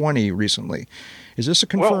A320 recently. Is this a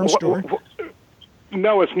confirmed story?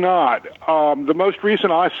 No, it's not. The most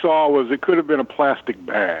recent I saw was it could have been a plastic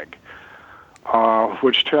bag,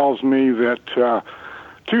 which tells me that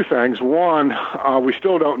 2 things. One, we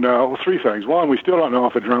still don't know. 3 things. One, we still don't know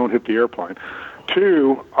if a drone hit the airplane.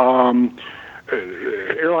 2,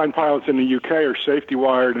 airline pilots in the UK are safety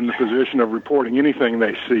wired in the position of reporting anything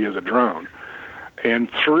they see as a drone. And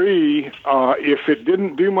 3, if it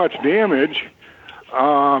didn't do much damage,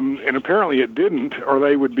 and apparently it didn't, or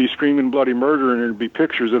they would be screaming bloody murder and there'd be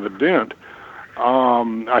pictures of the dent.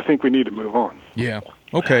 I think we need to move on. Yeah.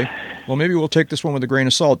 Okay. Well, maybe we'll take this one with a grain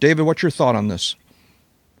of salt. David, what's your thought on this?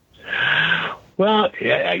 Well,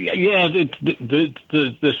 yeah,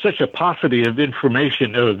 there's such a paucity of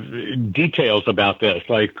information, of details about this,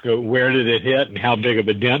 like where did it hit and how big of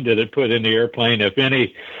a dent did it put in the airplane, if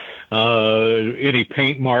any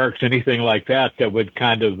paint marks, anything like that, that would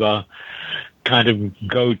kind of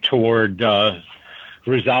go toward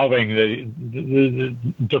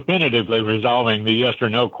definitively resolving the yes or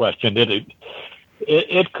no question.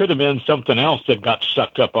 It could have been something else that got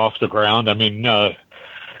sucked up off the ground. I mean,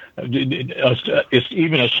 it's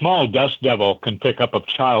even a small dust devil can pick up a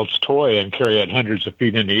child's toy and carry it hundreds of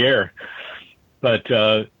feet in the air. But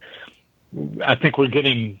I think we're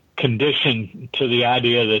getting conditioned to the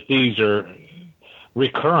idea that these are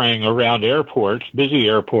recurring around airports, busy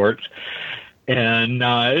airports, and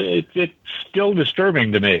it's still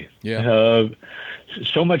disturbing to me. Yeah.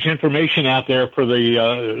 So much information out there for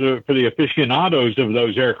the aficionados of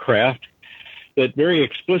those aircraft that very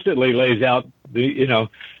explicitly lays out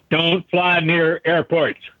don't fly near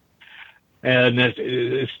airports. And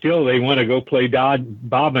still they want to go play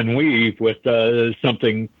bob and weave with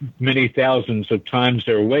something many thousands of times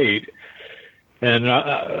their weight. And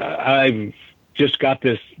I've just got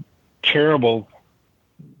this terrible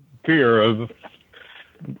fear of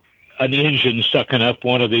an engine sucking up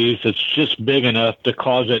one of these that's just big enough to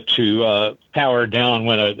cause it to power down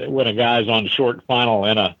when a guy's on short final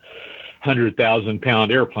in a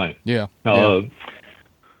 100,000-pound airplane. Yeah. Bad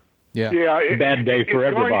day for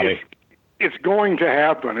everybody. It's going to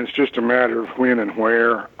happen. It's just a matter of when and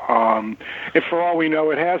where. And for all we know,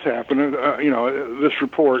 it has happened. This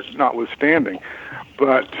report notwithstanding,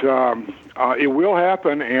 but it will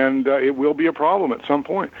happen, and it will be a problem at some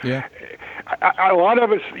point. Yeah. A lot of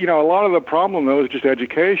the problem though is just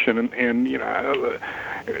education, and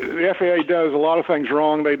the FAA does a lot of things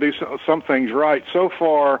wrong. They do some things right. So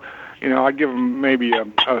far, I give them maybe a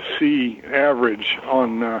C average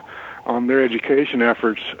on their education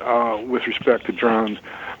efforts with respect to drones.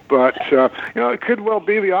 But it could well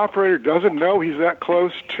be the operator doesn't know he's that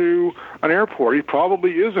close to an airport. He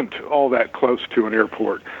probably isn't all that close to an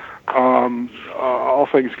airport, all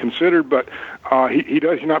things considered. But he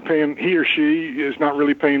or she is not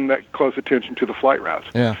really paying that close attention to the flight routes.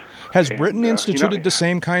 Yeah. Has Britain instituted the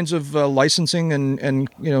same kinds of licensing and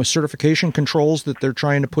certification controls that they're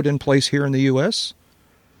trying to put in place here in the U.S.?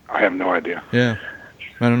 I have no idea. Yeah,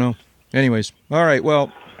 I don't know. Anyways, all right.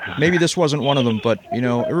 Well, maybe this wasn't one of them, but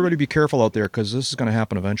everybody be careful out there because this is going to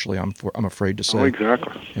happen eventually. I'm afraid to say. Oh,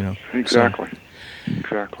 exactly. Exactly.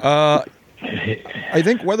 I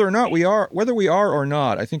think whether we are or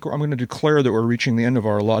not, I think I'm going to declare that we're reaching the end of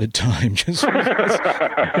our allotted time.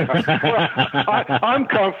 I'm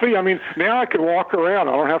comfy. I mean, now I can walk around.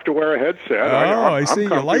 I don't have to wear a headset. I see.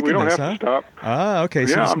 You're liking we don't this, have to stop. Okay.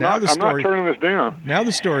 Yeah, So I'm not turning this down. Now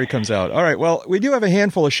the story comes out. All right. Well, we do have a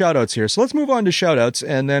handful of shout-outs here. So let's move on to shout-outs,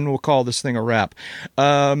 and then we'll call this thing a wrap.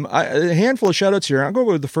 A handful of shout-outs here. I'll go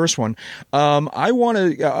with the first one. I want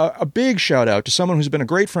a big shout-out to someone who's been a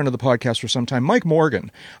great friend of the podcast for some time. Mike Morgan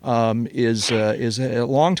is a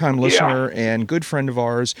longtime listener and good friend of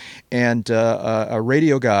ours, and a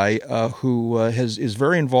radio guy who is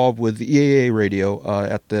very involved with the EAA radio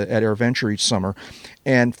at AirVenture each summer,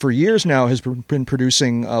 and for years now has been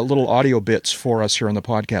producing little audio bits for us here on the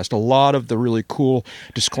podcast. A lot of the really cool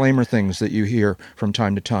disclaimer things that you hear from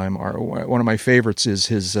time to time are one of my favorites. Is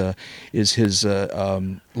his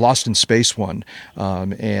Lost in Space one,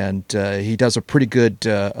 and he does a pretty good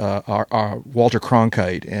Walter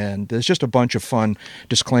Cronkite, and there's just a bunch of fun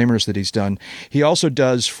disclaimers that he's done. He also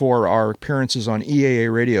does, for our appearances on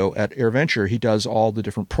EAA radio at AirVenture, he does all the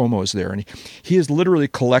different promos there, and he has literally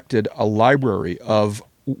collected a library of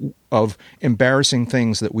embarrassing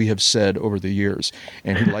things that we have said over the years,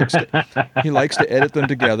 and he likes to edit them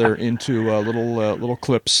together into little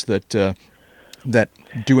clips that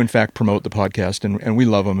do in fact promote the podcast, and we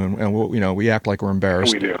love them, and we act like we're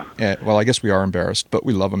embarrassed. We do. Well, I guess we are embarrassed, but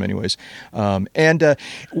we love them anyways. In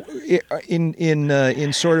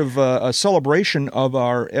sort of a celebration of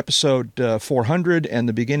our episode 400 and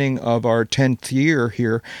the beginning of our 10th year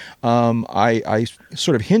here, I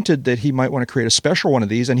sort of hinted that he might want to create a special one of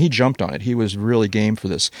these, and he jumped on it. He was really game for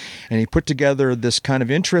this, and he put together this kind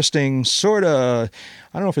of interesting sort of,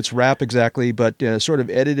 I don't know if it's rap exactly, but sort of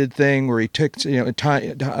edited thing where he takes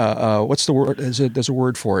what's the word? There's a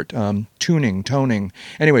word for it. Tuning, toning.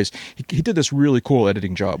 Anyways, he did this really cool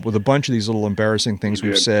editing job with a bunch of these little embarrassing things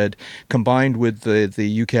we've said, combined with the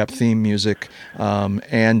UCAP theme music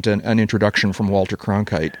and an introduction from Walter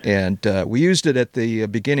Cronkite. And we used it at the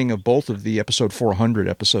beginning of both of the episode 400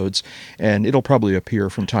 episodes, and it'll probably appear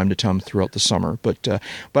from time to time throughout the summer. But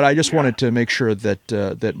I just wanted to make sure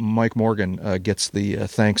that Mike Morgan gets the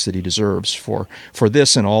thanks that he deserves for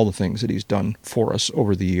this and all the things that he's done for us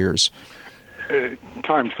over the years.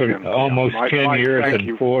 Times 10. Almost 10 years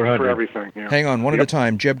and 400. For everything. Yeah. Hang on, one at a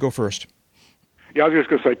time. Jeb, go first. Yeah, I was just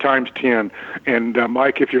going to say times 10. And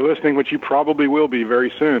Mike, if you're listening, which you probably will be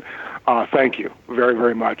very soon, thank you very,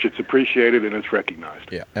 very much. It's appreciated and it's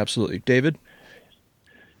recognized. Yeah, absolutely. David?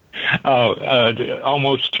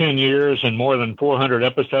 Almost 10 years and more than 400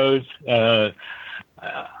 episodes.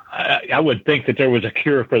 I would think that there was a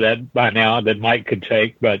cure for that by now that Mike could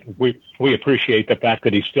take, but we appreciate the fact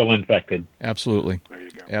that he's still infected. Absolutely. There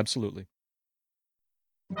you go. Absolutely.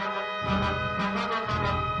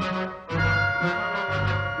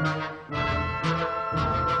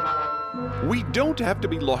 We don't have to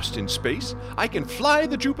be lost in space. I can fly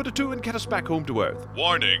the Jupiter 2 and get us back home to Earth.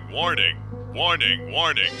 Warning, warning, warning,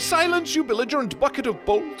 warning. Silence, you belligerent bucket of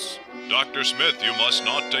bolts. Dr. Smith, you must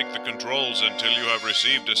not take the controls until you have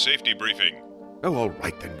received a safety briefing. Oh, all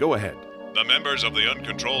right then, go ahead. The members of the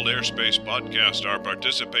Uncontrolled Airspace podcast are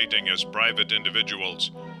participating as private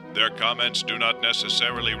individuals. Their comments do not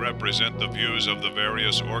necessarily represent the views of the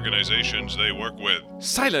various organizations they work with.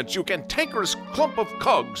 Silence, you cantankerous clump of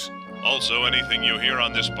cogs. Also, anything you hear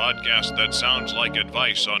on this podcast that sounds like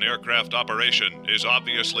advice on aircraft operation is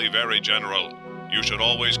obviously very general. You should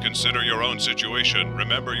always consider your own situation,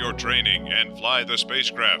 remember your training, and fly the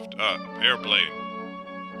spacecraft, airplane.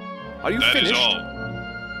 Are you That finished? is all.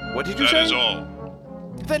 What did you That say? is all.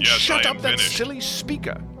 Then Yes, shut I up am that finished. silly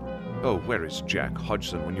speaker. Oh, where is Jack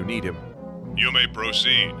Hodgson when you need him? You may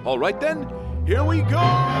proceed. All right then, here we go!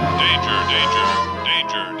 Danger, danger,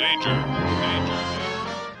 danger, danger, danger.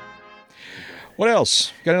 What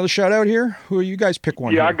else? Got another shout out here? Who you guys pick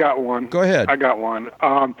one? Yeah, here. I got one. Go ahead. I got one.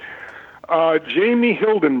 Jamie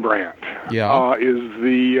Hildenbrandt is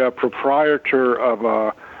the proprietor of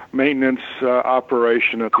a maintenance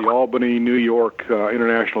operation at the Albany, New York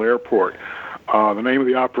International Airport. The name of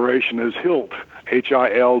the operation is HILDT,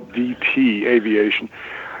 H-I-L-D-T, Aviation.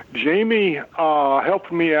 Jamie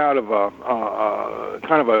helped me out of a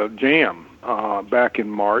kind of a jam back in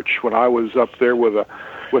March when I was up there with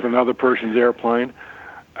another person's airplane.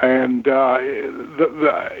 And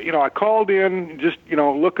I called in just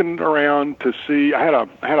looking around to see. I had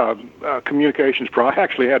a communications problem. I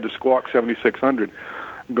actually had the Squawk 7600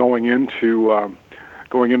 going into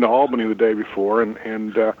Albany the day before,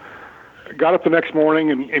 and got up the next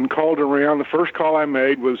morning and called around. The first call I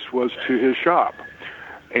made was to his shop,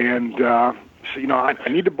 and I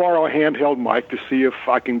need to borrow a handheld mic to see if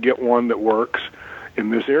I can get one that works in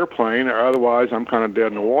this airplane, or otherwise I'm kind of dead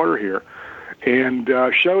in the water here. And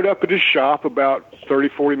showed up at his shop about 30,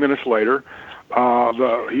 40 minutes later.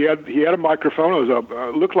 He had a microphone. It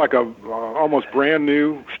was looked like a almost brand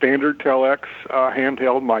new standard Telex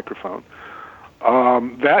handheld microphone.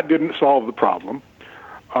 That didn't solve the problem.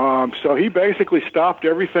 So he basically stopped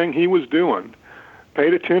everything he was doing,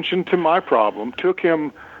 paid attention to my problem, took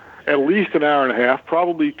him at least an hour and a half,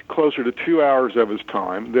 probably closer to 2 hours of his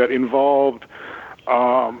time, that involved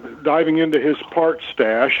diving into his parts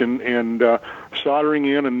stash and soldering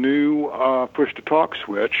in a new push-to-talk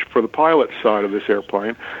switch for the pilot side of this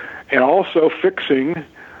airplane, and also fixing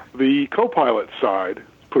the co-pilot side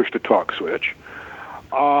push-to-talk switch.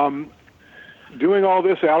 Doing all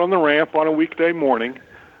this out on the ramp on a weekday morning,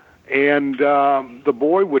 and the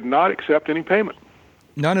boy would not accept any payment.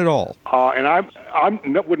 None at all. And I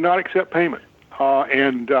would not accept payment.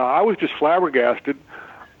 And I was just flabbergasted.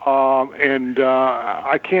 And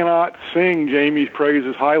I cannot sing Jamie's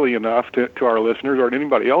praises highly enough to our listeners, or to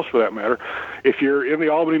anybody else for that matter. If you're in the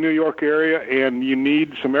Albany, New York area and you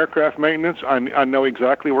need some aircraft maintenance, I know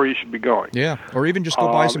exactly where you should be going. Yeah, or even just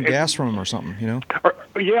go buy some gas from him or something,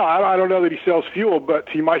 I don't know that he sells fuel, but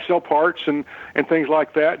he might sell parts and things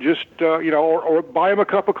like that. Just or buy him a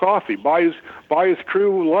cup of coffee, buy his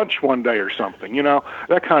crew lunch one day or something.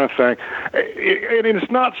 That kind of thing. And it's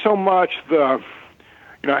not so much the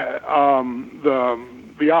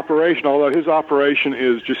operation, although his operation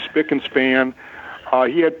is just spick and span.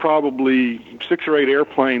 He had probably 6 or 8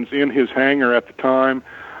 airplanes in his hangar at the time,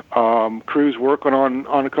 crews working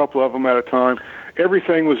on a couple of them at a time.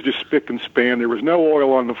 Everything was just spick and span. There was no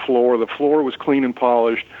oil on the floor. The floor was clean and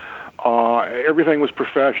polished. Everything was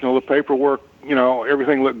professional. The paperwork,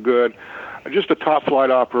 everything looked good. just a top flight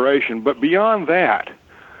operation. But beyond that,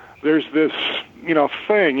 there's this,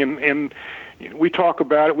 thing, and we talk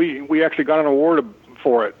about it. We actually got an award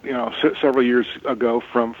for it, several years ago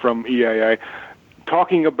from EAA,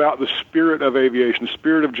 talking about the spirit of aviation, the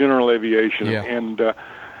spirit of general aviation, and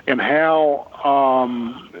how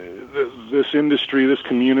this industry, this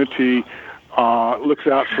community, looks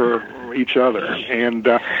out for each other, and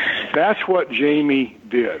that's what Jamie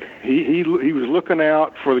did. He was looking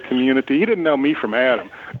out for the community. He didn't know me from Adam.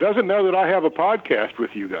 Doesn't know that I have a podcast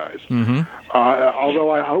with you guys. Mm-hmm.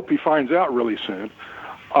 Although I hope he finds out really soon.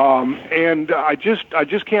 And I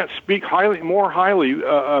just can't speak more highly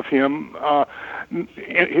of him.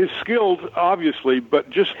 His skills, obviously, but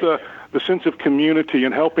just the sense of community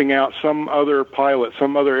and helping out some other pilot,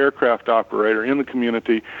 some other aircraft operator in the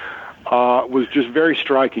community was just very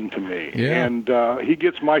striking to me. Yeah. And he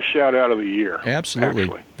gets my shout out of the year. Absolutely.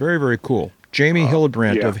 Actually. Very, very cool. Jamie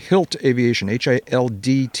Hildebrandt of Hilt Aviation,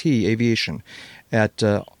 HILDT Aviation. That's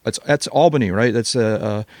Albany, right? That's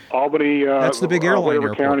Albany. That's the big airline whatever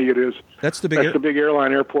airport. County it is. That's the big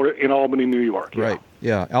airline airport in Albany, New York. Right.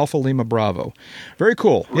 Yeah. Alpha Lima Bravo. Very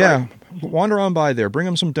cool. Right. Yeah. Wander on by there. Bring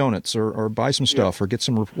them some donuts or buy some stuff or get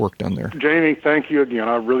some work done there. Jamie, thank you again.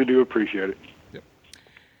 I really do appreciate it.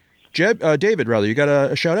 Yep. David, you got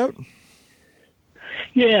a shout out?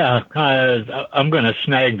 Yeah, I'm going to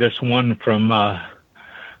snag this one from our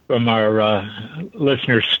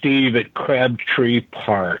listener Steve at Crabtree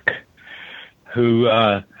Park, who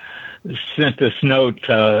sent this note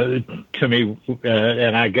to me,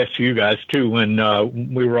 and I guess you guys too, when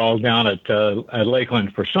we were all down at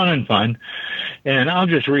Lakeland for Sun and Fun. And I'll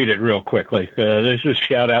just read it real quickly. This is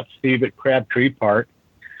shout out Steve at Crabtree Park.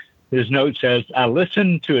 His note says, I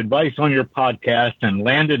listened to advice on your podcast and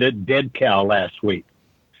landed at Dead Cow last week.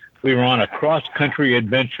 We were on a cross-country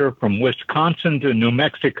adventure from Wisconsin to New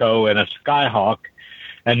Mexico in a Skyhawk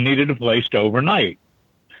and needed a place to overnight.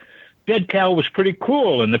 Dead Cow was pretty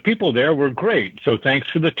cool, and the people there were great, so thanks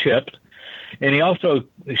for the tip. And he also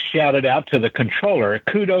shouted out to the controller.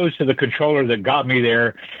 Kudos to the controller that got me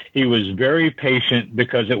there. He was very patient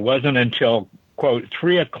because it wasn't until, quote,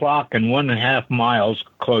 3 o'clock and 1.5 miles,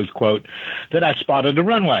 close quote, that I spotted the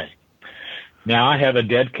runway. Now I have a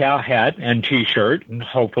Dead Cow hat and T-shirt, and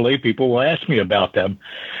hopefully people will ask me about them.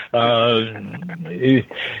 It's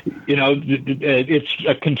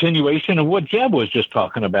a continuation of what Jeb was just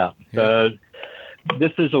talking about.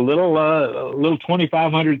 This is a little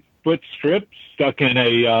 2,500-foot strip stuck in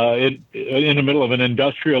in the middle of an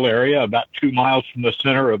industrial area, about 2 miles from the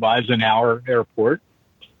center of Eisenhower Airport,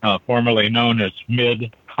 formerly known as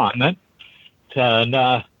Mid-Continent,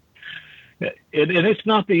 and it's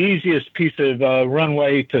not the easiest piece of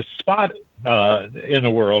runway to spot in the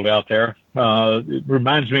world out there. It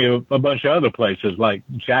reminds me of a bunch of other places like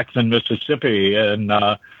Jackson, Mississippi, and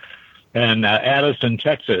Addison,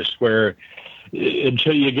 Texas, where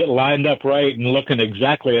until you get lined up right and looking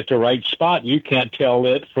exactly at the right spot, you can't tell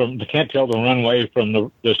the runway from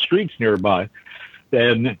the streets nearby.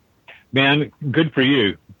 And man, good for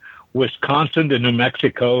you. Wisconsin to New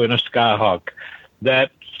Mexico in a Skyhawk.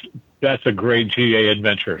 That's a great GA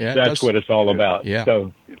adventure. Yeah, that's what it's all about. Yeah.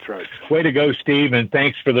 So that's right. Way to go, Steve, and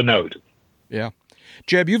thanks for the note. Yeah.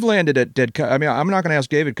 Jeb, you've landed at Dead Cow. I mean, I'm not going to ask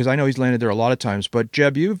David because I know he's landed there a lot of times, but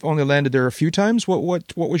Jeb, you've only landed there a few times. What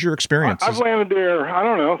was your experience? I've landed there, I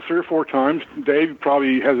don't know, 3 or 4 times. Dave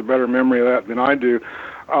probably has a better memory of that than I do.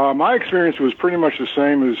 My experience was pretty much the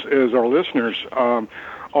same as our listeners.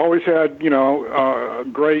 Always had,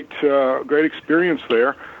 great experience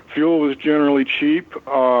there. Fuel was generally cheap.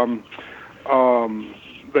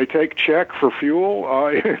 They take check for fuel.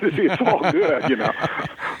 It's all good,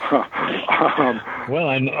 Well,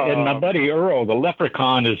 and my buddy Earl, the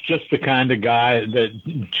Leprechaun, is just the kind of guy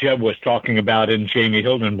that Jeb was talking about in Jamie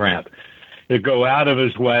Hildebrandt. To go out of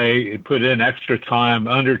his way, put in extra time,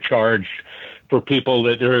 undercharge for people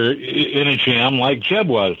that are in a jam like Jeb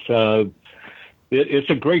was. It's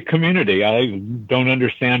a great community. I don't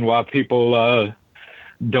understand why people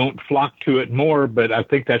don't flock to it more, but I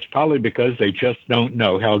think that's probably because they just don't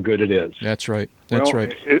know how good it is. That's right. That's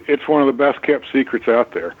right. It's one of the best kept secrets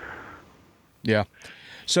out there. Yeah.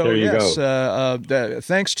 So yes,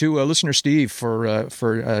 thanks to listener Steve for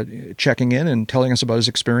checking in and telling us about his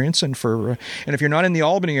experience, and if you're not in the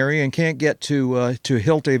Albany area and can't get to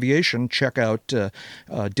Hilt Aviation, check out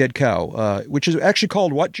Dead Cow, which is actually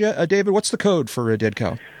called what, David? What's the code for Dead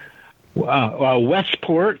Cow?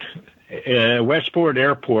 Westport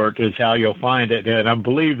Airport is how you'll find it, and I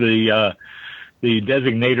believe the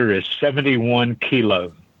designator is 71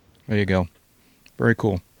 Kilo. There you go. Very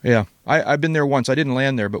cool. Yeah. I've been there once. I didn't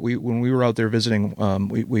land there, but when we were out there visiting,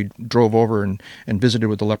 we drove over and visited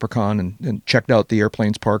with the Leprechaun and checked out the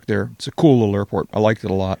airplanes parked there. It's a cool little airport. I liked it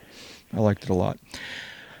a lot.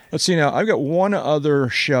 Let's see now. I've got one other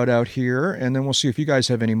shout out here, and then we'll see if you guys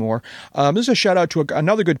have any more. This is a shout out to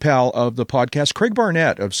another good pal of the podcast, Craig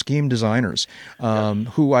Barnett of Scheme Designers,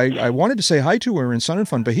 who I wanted to say hi to when we were in Sun and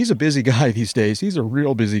Fun, but he's a busy guy these days. He's a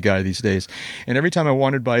real busy guy these days. And every time I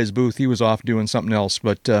wandered by his booth, he was off doing something else.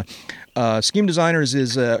 But Scheme Designers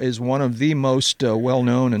is one of the most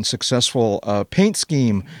well-known and successful paint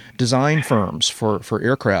scheme design firms for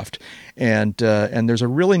aircraft. And there's a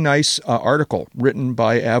really nice article written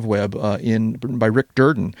by AvWeb by Rick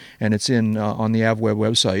Durden, and it's on the AvWeb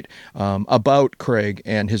website about Craig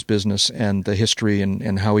and his business and the history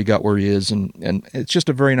and how he got where he is, and it's just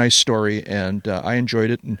a very nice story, and I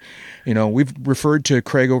enjoyed it. And we've referred to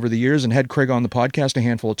Craig over the years and had Craig on the podcast a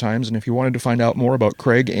handful of times. And if you wanted to find out more about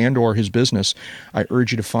Craig and or his business, I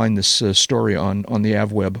urge you to find this story on the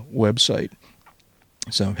AvWeb website.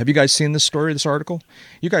 So, have you guys seen this story, this article?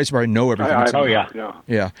 You guys probably know everything.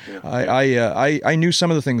 Yeah. I knew some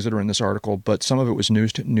of the things that are in this article, but some of it was new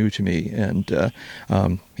to me. And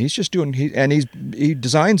he's just he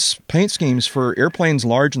designs paint schemes for airplanes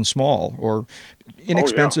large and small, or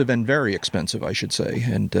inexpensive and very expensive, I should say.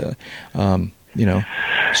 And some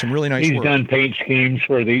really nice work. He's done paint schemes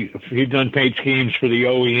for the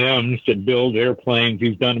OEMs that build airplanes.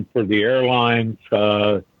 He's done them for the airlines.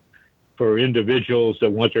 For individuals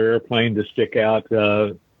that want their airplane to stick out,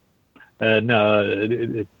 it's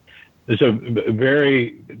a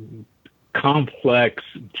very complex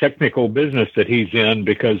technical business that he's in,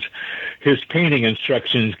 because his painting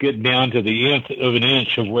instructions get down to the nth of an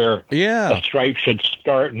inch of where a stripe should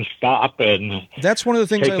start and stop, and that's one of the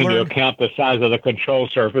things I learned. Take into account the size of the control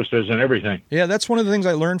surfaces and everything. Yeah, that's one of the things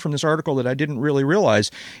I learned from this article that I didn't really realize,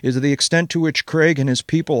 is the extent to which Craig and his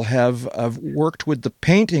people have worked with the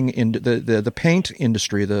painting in the paint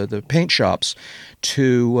industry, the paint shops,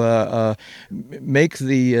 to make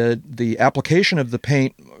the application of the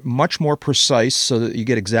paint much more precise, so that you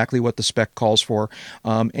get exactly what the spec calls for,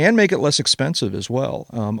 and make it less expensive as well.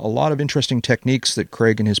 A lot of interesting techniques that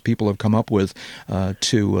Craig and his people have come up with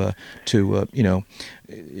to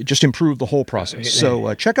just improve the whole process.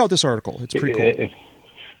 So check out this article; it's pretty cool.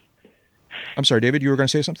 I'm sorry, David, you were going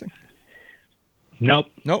to say something? Nope.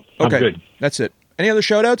 Okay, I'm good. That's it. Any other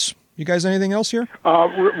shout-outs? You guys, anything else here?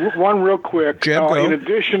 One real quick. Jeb, go. In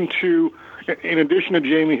addition to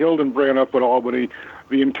Jamie Hildenbrand up at Albany,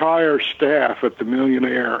 the entire staff at the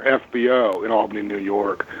Millionaire FBO in Albany, New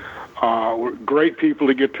York, were great people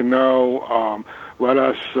to get to know. Let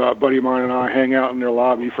us, buddy of mine and I, hang out in their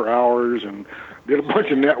lobby for hours and did a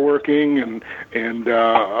bunch of networking and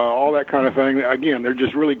all that kind of thing. Again, they're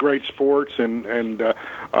just really great sports, and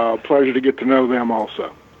pleasure to get to know them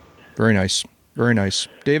also. Very nice. Very nice.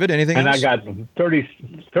 David, anything else? And I got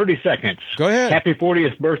 30 seconds. Go ahead. Happy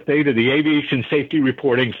 40th birthday to the Aviation Safety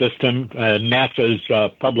Reporting System, NASA's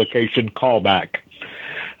publication Callback.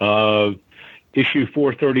 Issue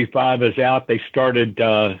 435 is out. They started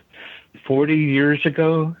 40 years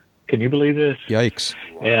ago. Can you believe this? Yikes.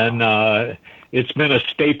 And it's been a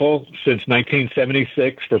staple since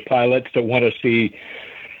 1976 for pilots that want to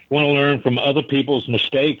learn from other people's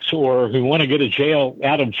mistakes, or who want to get a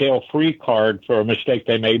out of jail free card for a mistake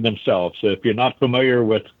they made themselves. So if you're not familiar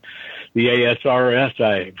with the ASRS,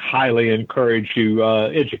 I highly encourage you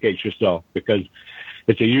educate yourself, because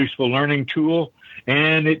it's a useful learning tool,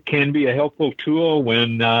 and it can be a helpful tool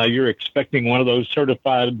when you're expecting one of those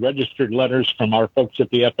certified registered letters from our folks at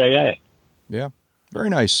the FAA. Yeah, very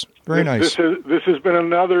nice. Very nice. This has been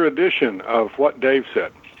another edition of What Dave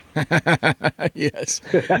Said. Yes.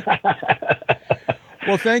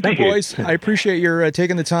 Well, thank you, boys. I appreciate your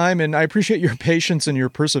taking the time, and I appreciate your patience and your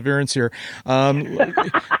perseverance here.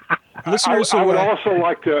 Listeners, I would also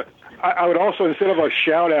like to. I would also, instead of a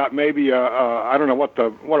shout out, maybe I don't know what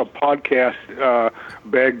a podcast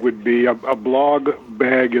bag would be. A blog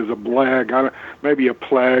bag is a blag. Maybe a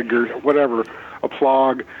plag or whatever. A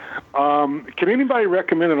plog. Can anybody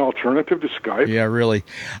recommend an alternative to Skype? Yeah, really.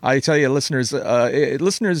 I tell you, listeners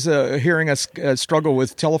hearing us struggle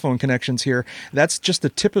with telephone connections here, that's just the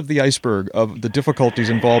tip of the iceberg of the difficulties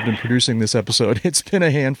involved in producing this episode. It's been a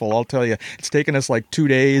handful, I'll tell you. It's taken us like 2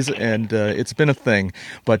 days, and it's been a thing.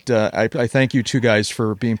 But I thank you two guys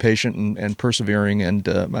for being patient and persevering, and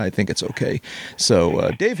I think it's okay. So,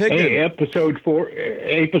 Dave Higdon. Hey, episode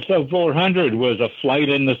 400 was a flight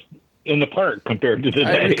in the in the park compared to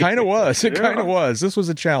today. It kind of was. It kind of was. This was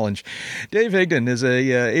a challenge. Dave Higdon is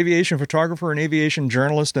a aviation photographer and aviation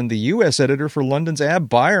journalist and the U.S. editor for London's Ab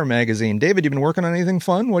Buyer magazine. David, you been working on anything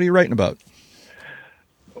fun? What are you writing about?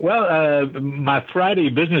 Well, my Friday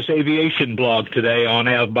business aviation blog today on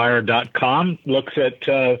avbuyer.com looks at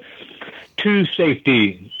two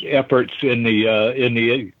safety efforts in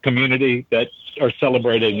the community that are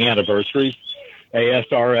celebrating anniversaries.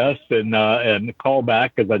 ASRS and Callback,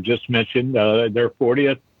 as I just mentioned, their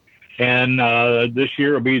 40th. And this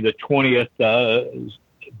year will be the 20th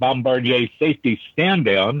Bombardier Safety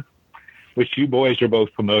Stand-Down, which you boys are both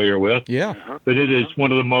familiar with. Yeah. But it is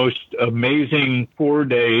one of the most amazing 4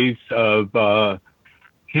 days of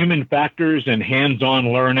human factors and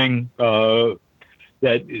hands-on learning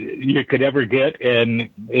that you could ever get, and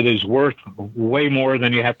it is worth way more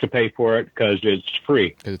than you have to pay for it because it's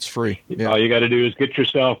free. It's free. Yeah. All you got to do is get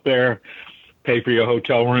yourself there, pay for your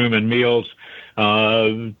hotel room and meals.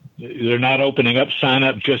 They're not opening up sign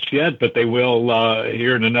up just yet, but they will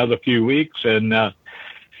here in another few weeks. And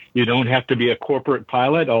you don't have to be a corporate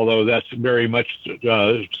pilot, although that's very much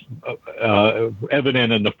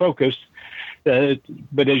evident in the focus.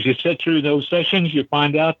 But as you sit through those sessions, you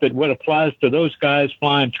find out that what applies to those guys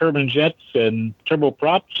flying turbine jets and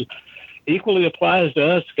turboprops equally applies to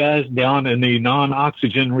us guys down in the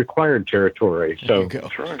non-oxygen required territory. So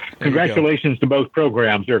congratulations to both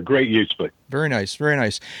programs. They're great use. Very nice. Very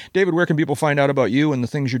nice. David, where can people find out about you and the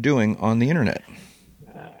things you're doing on the internet?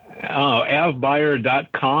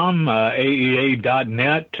 avbuyer.com,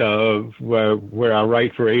 aea.net, where I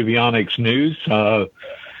write for avionics news.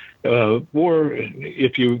 Or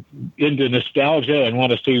if you into nostalgia and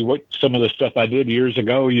want to see what some of the stuff I did years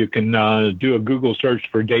ago, you can do a Google search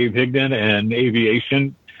for Dave Higdon and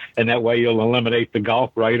aviation, and that way you'll eliminate the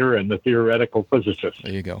golf writer and the theoretical physicist.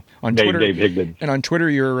 There you go. On Twitter, Dave Higdon. And on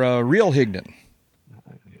Twitter, you're Real Higdon.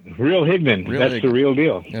 Real Higdon. That's Higdon. The real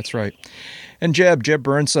deal. That's right. And Jeb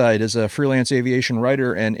Burnside is a freelance aviation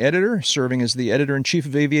writer and editor, serving as the editor-in-chief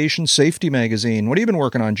of Aviation Safety magazine. What have you been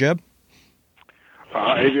working on, Jeb?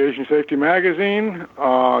 Aviation Safety magazine,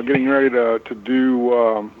 getting ready to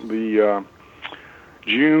do the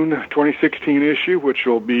June 2016 issue, which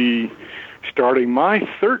will be starting my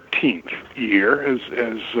 13th year as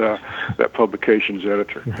that publication's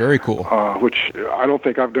editor. Very cool. Which I don't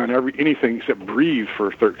think I've done anything except breathe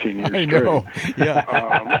for 13 years. I know.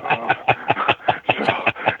 Yeah.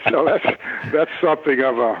 So that's something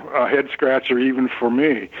of a head scratcher even for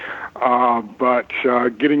me. But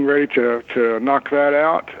getting ready to knock that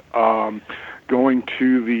out. Going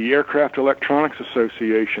to the Aircraft Electronics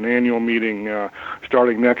Association annual meeting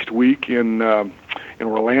starting next week in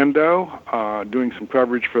Orlando, doing some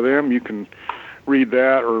coverage for them. You can read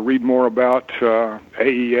that or read more about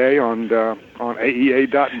AEA on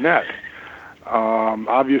AEA.net.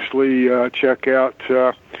 Obviously, check out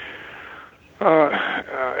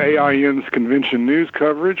AIN's convention news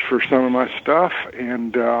coverage for some of my stuff,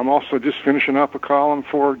 and I'm also just finishing up a column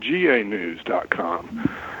for GAnews.com.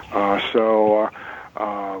 So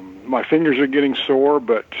my fingers are getting sore,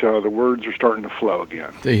 but the words are starting to flow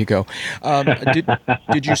again. There you go.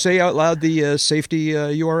 Did you say out loud the safety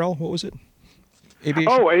URL? What was it?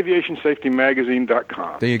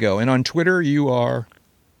 AviationSafetyMagazine.com. There you go. And on Twitter, you are?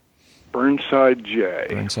 Burnside J.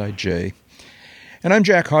 Burnside J. And I'm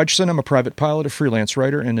Jack Hodgson. I'm a private pilot, a freelance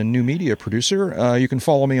writer, and a new media producer. You can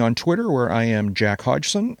follow me on Twitter, where I am Jack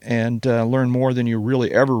Hodgson, and learn more than you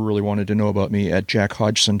really ever wanted to know about me at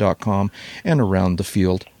jackhodgson.com and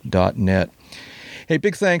aroundthefield.net. Hey,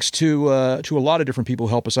 big thanks to a lot of different people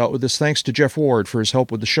who help us out with this. Thanks to Jeff Ward for his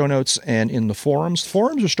help with the show notes and in the forums. The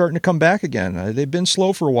forums are starting to come back again. They've been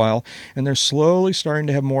slow for a while, and they're slowly starting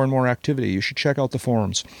to have more and more activity. You should check out the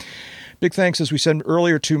forums. Big thanks, as we said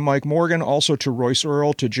earlier, to Mike Morgan, also to Royce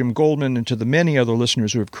Earl, to Jim Goldman, and to the many other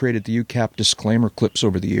listeners who have created the UCAP disclaimer clips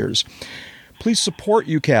over the years. Please support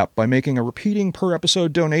UCAP by making a repeating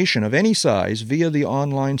per-episode donation of any size via the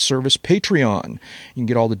online service Patreon. You can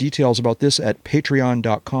get all the details about this at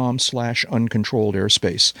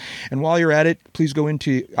patreon.com/uncontrolledairspace. And while you're at it, please go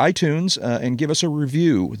into iTunes and give us a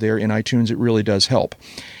review there in iTunes. It really does help.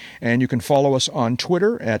 And you can follow us on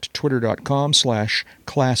Twitter at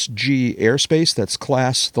twitter.com/ClassGairspace. That's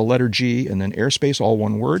class, the letter G, and then airspace, all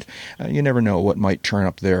one word. You never know what might turn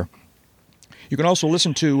up there. You can also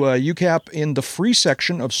listen to UCAP in the free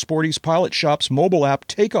section of Sporty's Pilot Shop's mobile app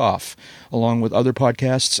Takeoff, along with other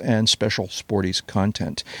podcasts and special Sporty's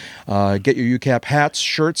content. Get your UCAP hats,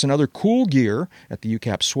 shirts, and other cool gear at the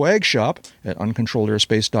UCAP swag shop at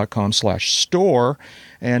uncontrolledairspace.com/store.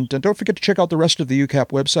 And don't forget to check out the rest of the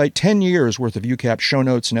UCAP website, 10 years worth of UCAP show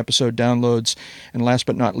notes and episode downloads. And last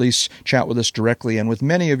but not least, chat with us directly and with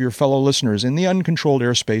many of your fellow listeners in the Uncontrolled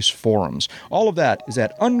Airspace forums. All of that is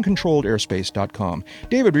at uncontrolledairspace.com.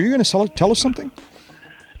 David, were you going to tell us something?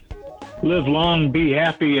 Live long, be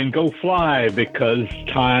happy, and go fly, because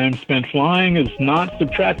time spent flying is not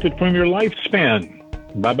subtracted from your lifespan.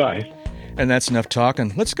 Bye-bye. And that's enough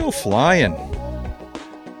talking. Let's go flying.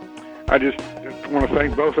 I just want to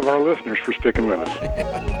thank both of our listeners for sticking with us.